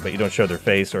something, but you don't show their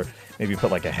face, or maybe you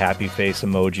put like a happy face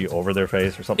emoji over their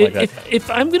face or something like that.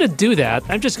 If I'm going to do that,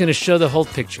 I'm just going to show the whole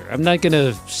picture. I'm not going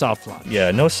to soft launch.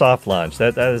 Yeah, no soft launch.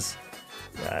 That is.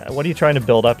 What are you trying to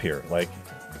build up here? Like,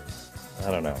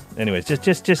 I don't know. Anyways,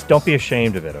 just don't be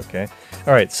ashamed of it. Okay.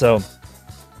 All right. So,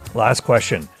 last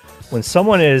question. When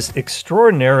someone is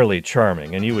extraordinarily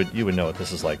charming, and you would know what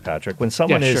this is like, Patrick. When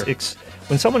someone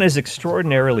when someone is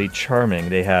extraordinarily charming,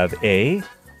 they have a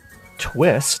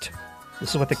twist.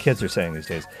 This is what the kids are saying these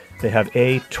days. They have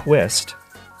a twist,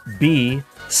 B,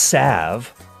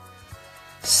 salve,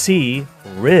 C,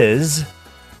 riz,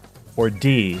 or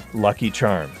D, Lucky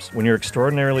Charms. When you're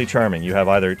extraordinarily charming, you have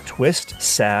either twist,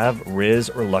 salve, riz,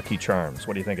 or Lucky Charms.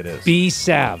 What do you think it is? B,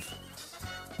 salve.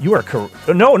 You are correct.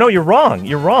 No, you're wrong.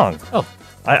 You're wrong. Oh.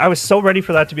 I was so ready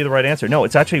for that to be the right answer. No,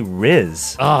 it's actually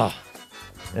riz. Ah.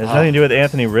 It has nothing to do with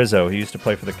Anthony Rizzo. He used to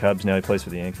play for the Cubs. Now he plays for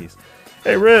the Yankees.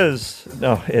 Hey, Riz.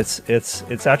 No, it's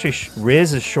actually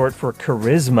Riz is short for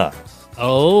charisma.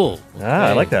 Oh. Okay.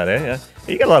 I like that. Yeah.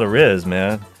 You got a lot of Riz,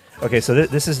 man. Okay, so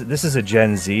this is a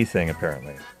Gen Z thing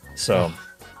apparently. So.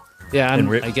 Yeah,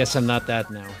 I guess I'm not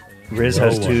that now. Riz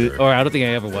has two. Or I don't think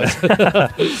I ever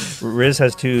was. Riz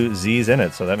has two Z's in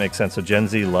it, so that makes sense. So Gen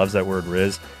Z loves that word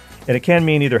Riz. And it can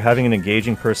mean either having an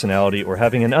engaging personality or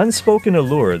having an unspoken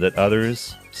allure that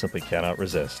others simply cannot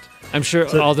resist. I'm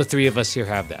sure all the three of us here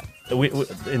have that. We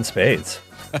in spades.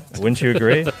 Wouldn't you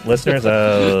agree, listeners?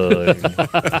 We're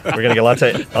gonna get lots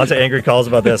of angry calls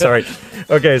about this. All right,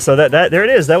 okay. So that there it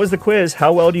is. That was the quiz.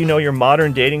 How well do you know your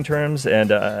modern dating terms? And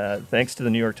thanks to the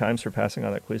New York Times for passing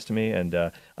on that quiz to me, and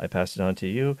I passed it on to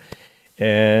you.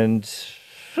 And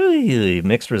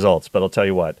mixed results, but I'll tell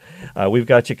you what, we've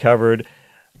got you covered.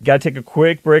 Got to take a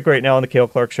quick break right now on the Cale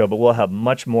Clark Show, but we'll have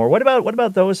much more. What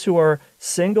about those who are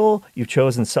single? You've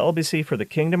chosen celibacy for the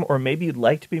kingdom, or maybe you'd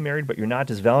like to be married, but you're not.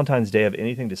 Does Valentine's Day have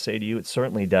anything to say to you? It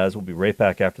certainly does. We'll be right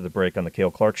back after the break on the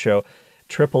Cale Clark Show.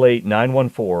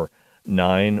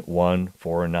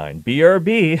 888-914-9149.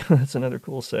 BRB. That's another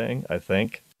cool saying, I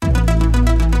think.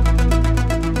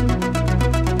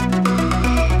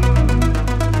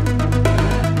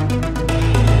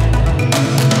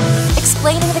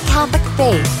 Explaining the Catholic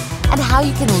faith and how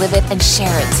you can live it and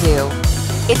share it too.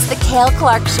 It's the Cale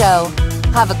Clark Show.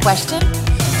 Have a question?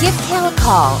 Give Cale a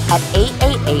call at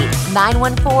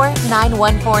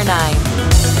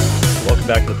 888-914-9149. Welcome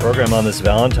back to the program on this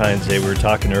Valentine's Day. We were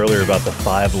talking earlier about the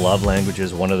 5 love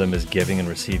languages. One of them is giving and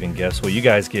receiving gifts. Well, you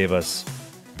guys gave us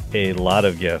a lot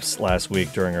of gifts last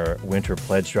week during our winter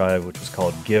pledge drive, which was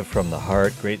called Give from the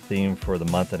Heart. Great theme for the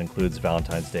month that includes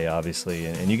Valentine's Day, obviously.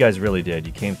 And you guys really did.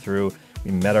 You came through. We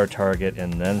met our target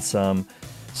and then some.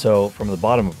 So from the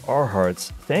bottom of our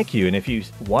hearts, thank you. And if you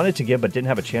wanted to give but didn't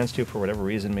have a chance to for whatever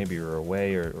reason, maybe you were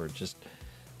away or just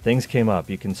things came up,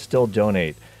 you can still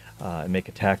donate and make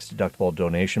a tax-deductible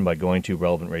donation by going to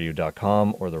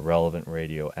relevantradio.com or the Relevant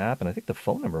Radio app. And I think the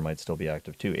phone number might still be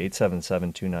active too,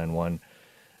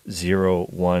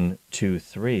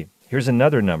 877-291-0123. Here's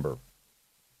another number,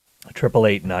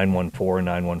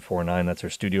 888-914-9149. That's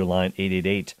our studio line,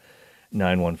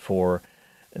 888-914-9149.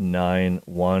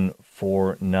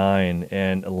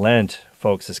 And Lent,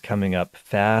 folks, is coming up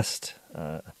fast,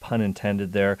 pun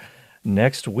intended there.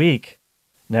 Next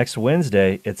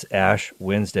Wednesday, it's Ash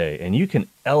Wednesday, and you can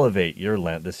elevate your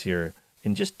Lent this year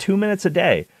in just 2 minutes a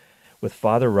day with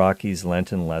Father Rocky's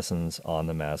Lenten Lessons on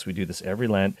the Mass. We do this every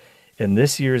Lent, and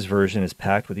this year's version is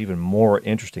packed with even more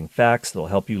interesting facts that will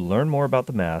help you learn more about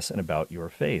the Mass and about your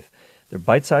faith. They're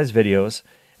bite-sized videos,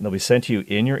 And they'll be sent to you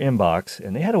in your inbox.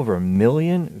 And they had over 1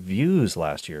 million views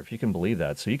last year, if you can believe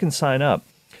that. So you can sign up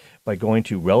by going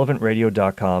to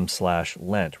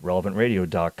relevantradio.com/Lent.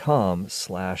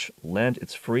 Relevantradio.com/Lent.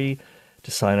 It's free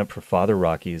to sign up for Father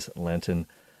Rocky's Lenten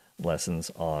lessons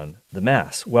on the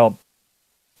Mass. Well,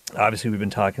 obviously we've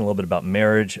been talking a little bit about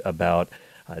marriage, about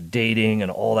dating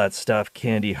and all that stuff,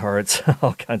 candy hearts,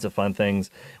 all kinds of fun things.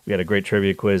 We had a great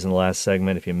trivia quiz in the last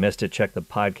segment. If you missed it, check the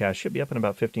podcast. Should be up in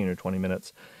about 15 or 20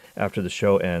 minutes after the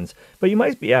show ends. But you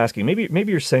might be asking,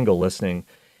 maybe you're single listening,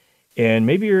 and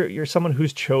maybe you're someone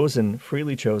who's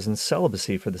freely chosen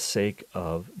celibacy for the sake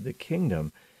of the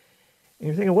kingdom. And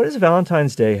you're thinking, what does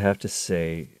Valentine's Day have to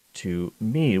say to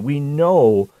me? We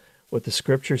know what the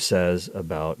scripture says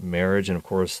about marriage, and of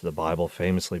course the Bible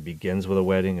famously begins with a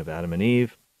wedding of Adam and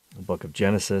Eve, the book of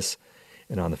Genesis.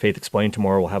 And on the Faith Explained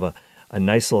tomorrow, we'll have a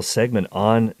nice little segment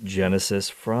on Genesis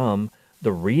from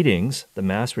the readings, the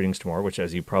Mass readings tomorrow, which,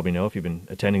 as you probably know, if you've been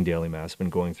attending daily Mass, been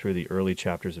going through the early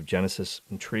chapters of Genesis,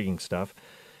 intriguing stuff.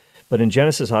 But in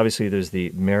Genesis, obviously, there's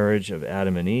the marriage of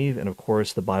Adam and Eve, and of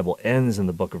course the Bible ends in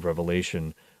the book of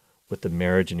Revelation with the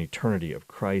marriage and eternity of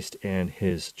Christ and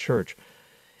his church.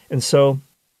 And so,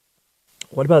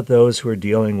 what about those who are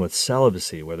dealing with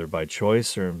celibacy, whether by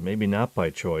choice or maybe not by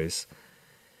choice?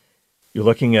 You're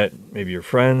looking at maybe your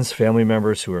friends, family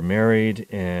members who are married,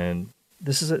 and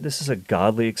this is a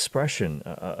godly expression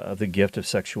of the gift of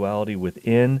sexuality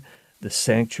within the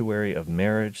sanctuary of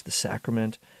marriage, the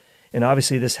sacrament. And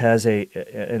obviously this has an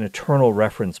eternal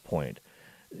reference point.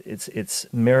 It's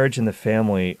marriage and the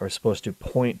family are supposed to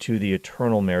point to the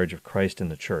eternal marriage of Christ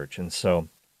and the church. And so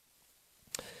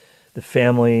the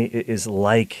family is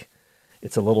like,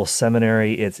 it's a little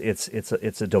seminary, it's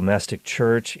a domestic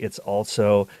church. It's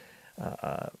also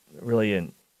really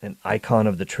an icon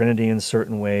of the Trinity in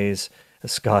certain ways.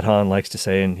 As Scott Hahn likes to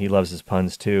say, and he loves his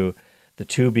puns too, the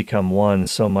two become one,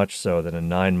 so much so that in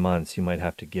 9 months you might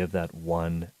have to give that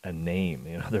one a name.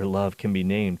 You know, their love can be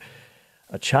named.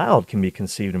 A child can be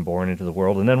conceived and born into the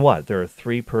world, and then what? There are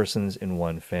 3 persons in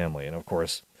one family, and of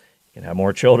course, you can have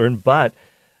more children, but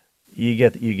you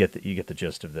get the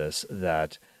gist of this.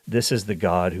 That this is the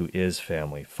God who is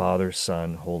family: Father,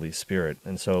 Son, Holy Spirit,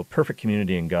 and so perfect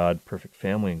community in God, perfect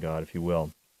family in God, if you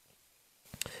will.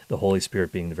 The Holy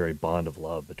Spirit being the very bond of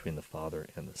love between the Father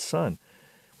and the Son,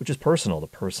 which is personal, the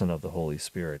person of the Holy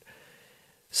Spirit.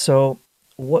 So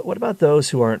what about those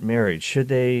who aren't married? Should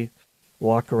they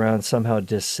walk around somehow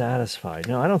dissatisfied?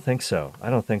 No, I don't think so.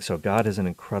 God has an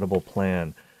incredible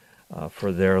plan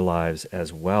for their lives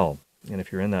as well. And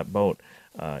if you're in that boat,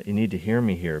 you need to hear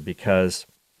me here, because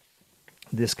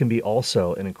this can be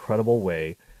also an incredible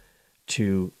way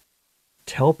to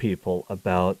tell people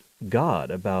about God,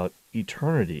 about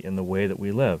eternity in the way that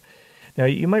we live. Now,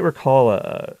 you might recall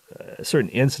a certain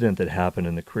incident that happened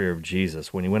in the career of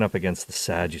Jesus when he went up against the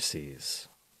Sadducees.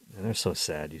 And they're so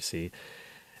sad, you see.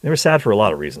 They were sad for a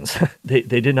lot of reasons. They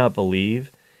did not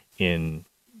believe in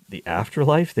the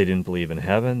afterlife. They didn't believe in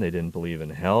heaven. They didn't believe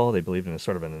in hell. They believed in a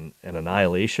sort of an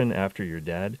annihilation after you're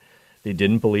dead. They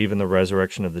didn't believe in the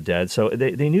resurrection of the dead. So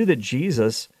they knew that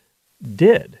Jesus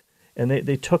did. And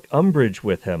they took umbrage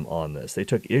with him on this. They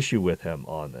took issue with him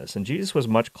on this. And Jesus was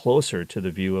much closer to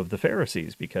the view of the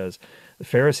Pharisees, because the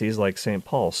Pharisees, like St.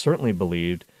 Paul, certainly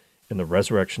believed in the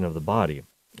resurrection of the body,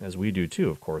 as we do too,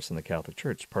 of course, in the Catholic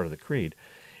Church, part of the creed.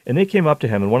 And they came up to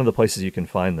him, and one of the places you can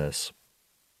find this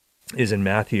is in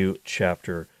Matthew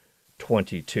chapter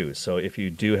 22. So if you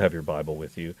do have your Bible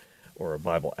with you, or a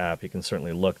Bible app, you can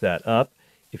certainly look that up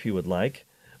if you would like.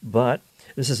 But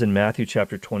this is in Matthew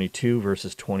chapter 22,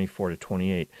 verses 24 to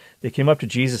 28. They came up to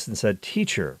Jesus and said,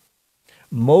 "Teacher,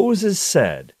 Moses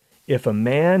said, if a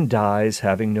man dies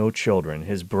having no children,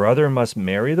 his brother must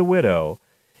marry the widow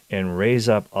and raise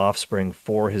up offspring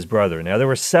for his brother. Now there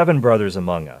were 7 brothers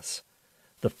among us.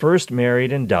 The first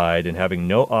married and died, and having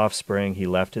no offspring, he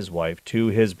left his wife to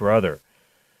his brother.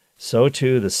 So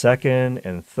too the second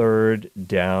and third,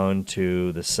 down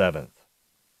to the 7th.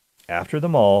 After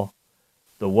them all,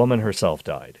 the woman herself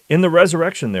died. In the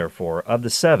resurrection, therefore, of the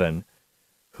 7,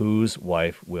 whose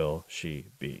wife will she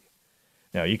be?"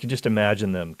 Now, you can just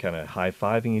imagine them kind of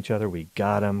high-fiving each other. We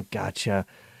got him, gotcha.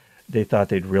 They thought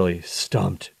they'd really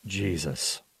stumped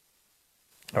Jesus.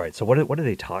 All right, so what are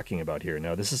they talking about here?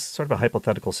 Now, this is sort of a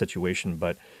hypothetical situation,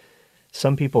 but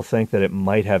some people think that it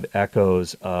might have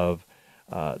echoes of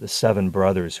the 7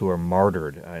 brothers who are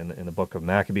martyred in the book of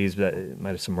Maccabees. It might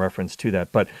have some reference to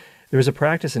that. But there was a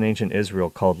practice in ancient Israel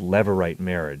called Levirate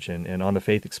marriage. And on the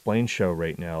Faith Explained show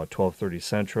right now at 12:30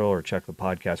 Central, or check the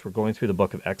podcast, we're going through the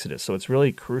book of Exodus. So it's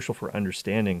really crucial for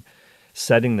understanding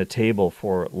setting the table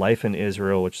for life in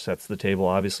Israel, which sets the table,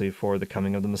 obviously, for the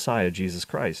coming of the Messiah, Jesus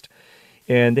Christ.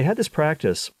 And they had this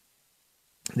practice,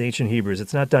 the ancient Hebrews.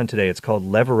 It's not done today. It's called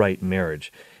levirate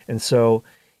marriage. And so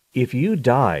if you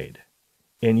died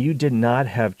and you did not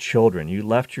have children, you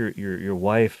left your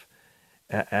wife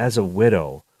as a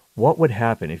widow, what would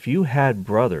happen? If you had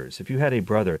brothers, if you had a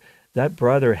brother, that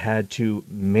brother had to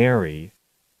marry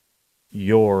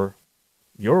your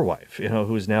wife,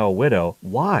 who is now a widow.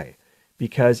 Why?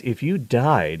 Because if you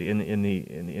died in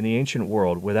the ancient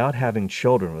world without having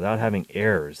children, without having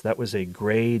heirs, that was a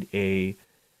grade A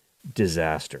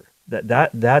disaster.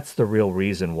 That's the real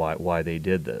reason why they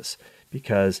did this.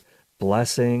 Because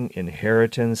blessing,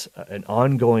 inheritance, an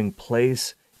ongoing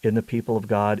place in the people of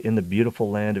God, in the beautiful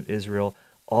land of Israel,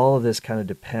 all of this kind of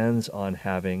depends on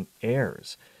having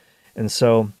heirs. And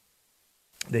so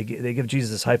they give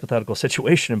Jesus this hypothetical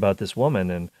situation about this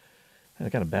woman, and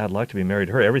kind of bad luck to be married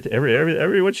to her.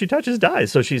 Everyone she touches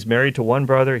dies. So she's married to one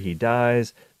brother, he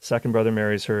dies. Second brother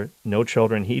marries her, no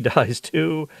children, he dies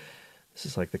too. This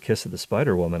is like the kiss of the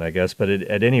spider woman, I guess. But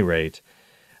at any rate,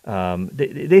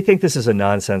 they think this is a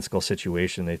nonsensical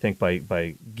situation. They think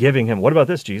by giving him, what about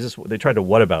this, Jesus? They tried to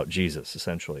what about Jesus,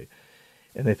 essentially.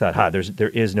 And they thought, there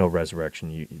is no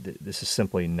resurrection. This is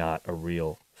simply not a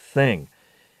real thing.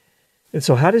 And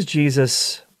so how does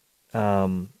Jesus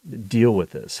deal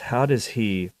with this? How does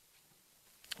he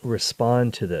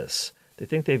respond to this? They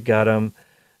think they've got him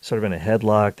sort of in a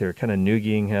headlock. They're kind of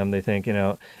noogieing him. They think,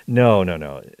 no,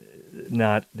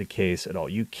 not the case at all.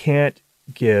 You can't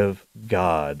give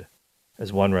God,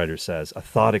 as one writer says, a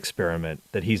thought experiment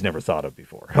that he's never thought of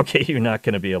before. Okay, you're not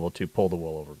going to be able to pull the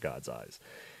wool over God's eyes.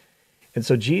 And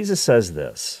so Jesus says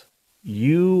this: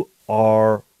 you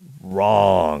are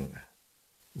wrong.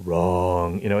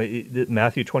 Wrong.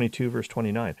 Matthew 22, verse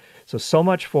 29. So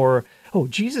much for,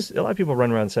 Jesus, a lot of people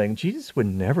run around saying, Jesus would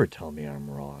never tell me I'm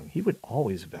wrong. He would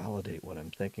always validate what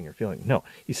I'm thinking or feeling. No,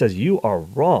 he says, you are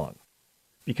wrong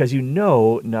because you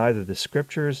know neither the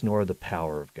scriptures nor the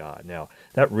power of God. Now,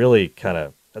 that's really kind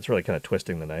of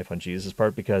twisting the knife on Jesus'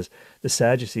 part, because the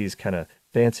Sadducees kind of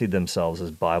fancied themselves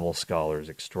as Bible scholars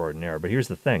extraordinaire. But here's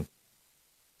the thing.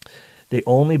 They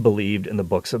only believed in the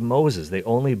books of Moses. They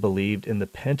only believed in the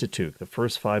Pentateuch, the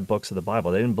first 5 books of the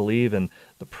Bible. They didn't believe in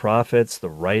the prophets, the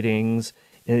writings,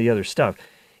 any of the other stuff.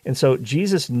 And so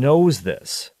Jesus knows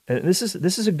this. And this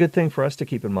is a good thing for us to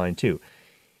keep in mind too.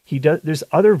 There's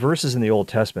other verses in the Old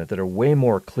Testament that are way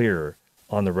more clear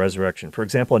on the resurrection. For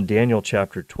example, in Daniel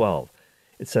chapter 12,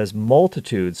 it says,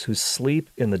 multitudes who sleep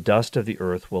in the dust of the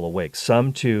earth will awake,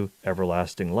 some to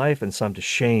everlasting life and some to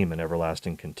shame and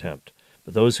everlasting contempt.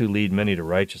 But those who lead many to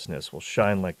righteousness will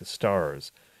shine like the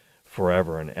stars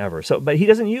forever and ever. But he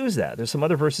doesn't use that. There's some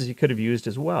other verses he could have used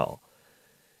as well.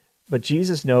 But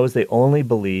Jesus knows they only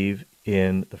believe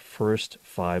in the first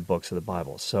 5 books of the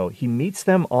Bible. So he meets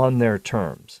them on their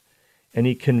terms, and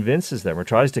he convinces them, or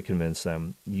tries to convince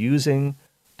them, using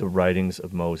the writings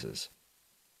of Moses.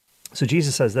 So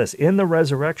Jesus says this: in the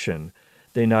resurrection,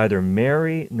 they neither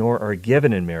marry nor are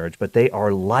given in marriage, but they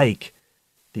are like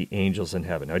the angels in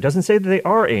heaven. Now, it doesn't say that they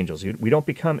are angels. We don't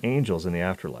become angels in the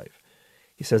afterlife.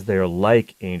 He says they are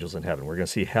like angels in heaven. We're going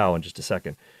to see how in just a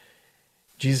second.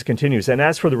 Jesus continues, and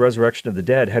as for the resurrection of the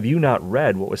dead, have you not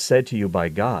read what was said to you by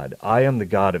God? I am the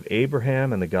God of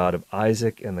Abraham and the God of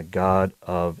Isaac and the God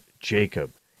of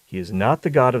Jacob. He is not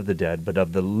the God of the dead, but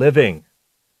of the living.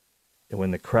 And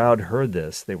when the crowd heard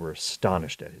this, they were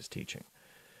astonished at his teaching.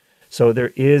 So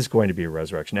there is going to be a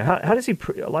resurrection. Now, how does he?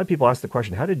 A lot of people ask the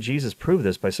question: how did Jesus prove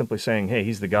this? By simply saying, "Hey,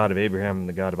 he's the God of Abraham and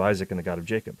the God of Isaac and the God of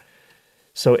Jacob."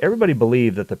 So everybody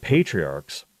believed that the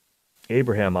patriarchs,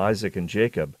 Abraham, Isaac, and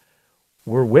Jacob,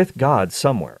 were with God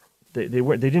somewhere. They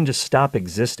didn't just stop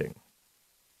existing.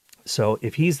 So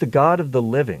if he's the God of the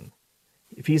living,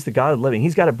 he's got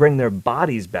to bring their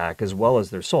bodies back as well as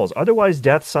their souls. Otherwise,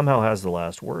 death somehow has the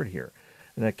last word here,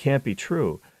 and that can't be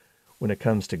true when it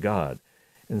comes to God.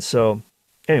 And so,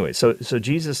 anyway, so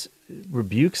Jesus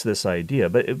rebukes this idea,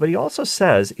 but he also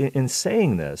says, in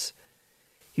saying this,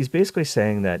 he's basically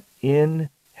saying that in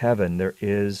heaven there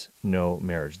is no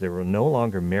marriage. They will no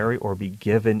longer marry or be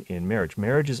given in marriage.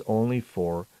 Marriage is only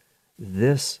for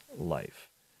this life.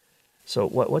 So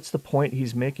what's the point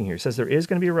he's making here? He says there is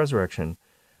going to be a resurrection,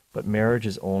 but marriage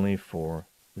is only for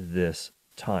this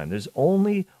time. There's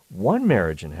only one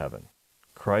marriage in heaven,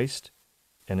 Christ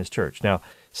and his church. Now,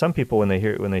 some people, when they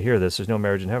hear this, there's no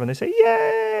marriage in heaven, they say,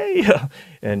 yay!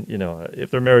 And,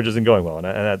 if their marriage isn't going well, and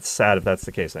that's sad if that's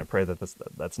the case, and I pray that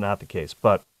that's not the case.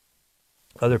 But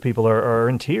other people are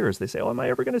in tears. They say, am I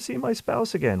ever going to see my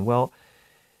spouse again? Well,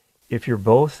 if you're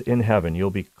both in heaven,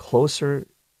 you'll be closer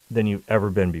than you've ever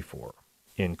been before.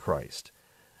 in Christ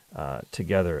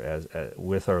together as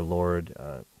with our Lord,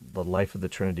 the life of the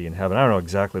Trinity in heaven. I don't know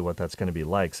exactly what that's going to be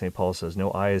like. St. Paul says,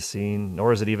 no eye has seen, nor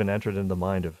has it even entered into the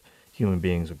mind of human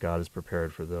beings what God has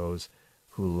prepared for those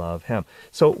who love him.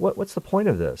 So what's the point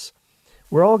of this?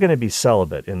 We're all going to be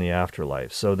celibate in the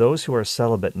afterlife. So those who are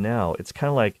celibate now, it's kind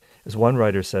of like, as one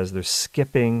writer says, they're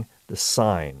skipping the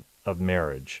sign of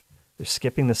marriage. They're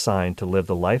skipping the sign to live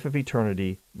the life of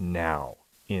eternity now,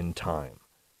 in time.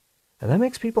 And that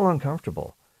makes people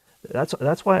uncomfortable.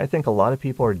 That's why I think a lot of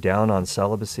people are down on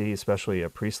celibacy, especially a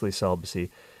priestly celibacy,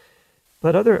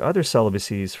 but other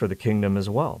celibacies for the kingdom as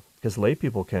well, because lay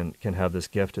people can have this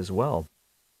gift as well.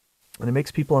 And it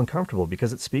makes people uncomfortable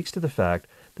because it speaks to the fact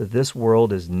that this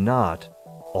world is not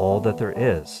all that there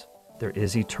is. There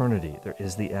is eternity. There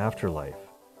is the afterlife.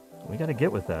 We got to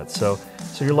get with that. So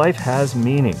your life has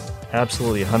meaning,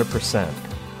 absolutely 100%.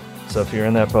 So if you're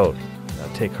in that boat,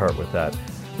 take heart with that.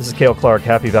 This is Cale Clark.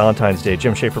 Happy Valentine's Day.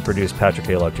 Jim Schaefer produced. Patrick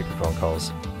Ayla took your phone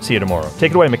calls. See you tomorrow.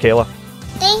 Take it away, Michaela.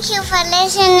 Thank you for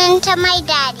listening to my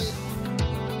daddy.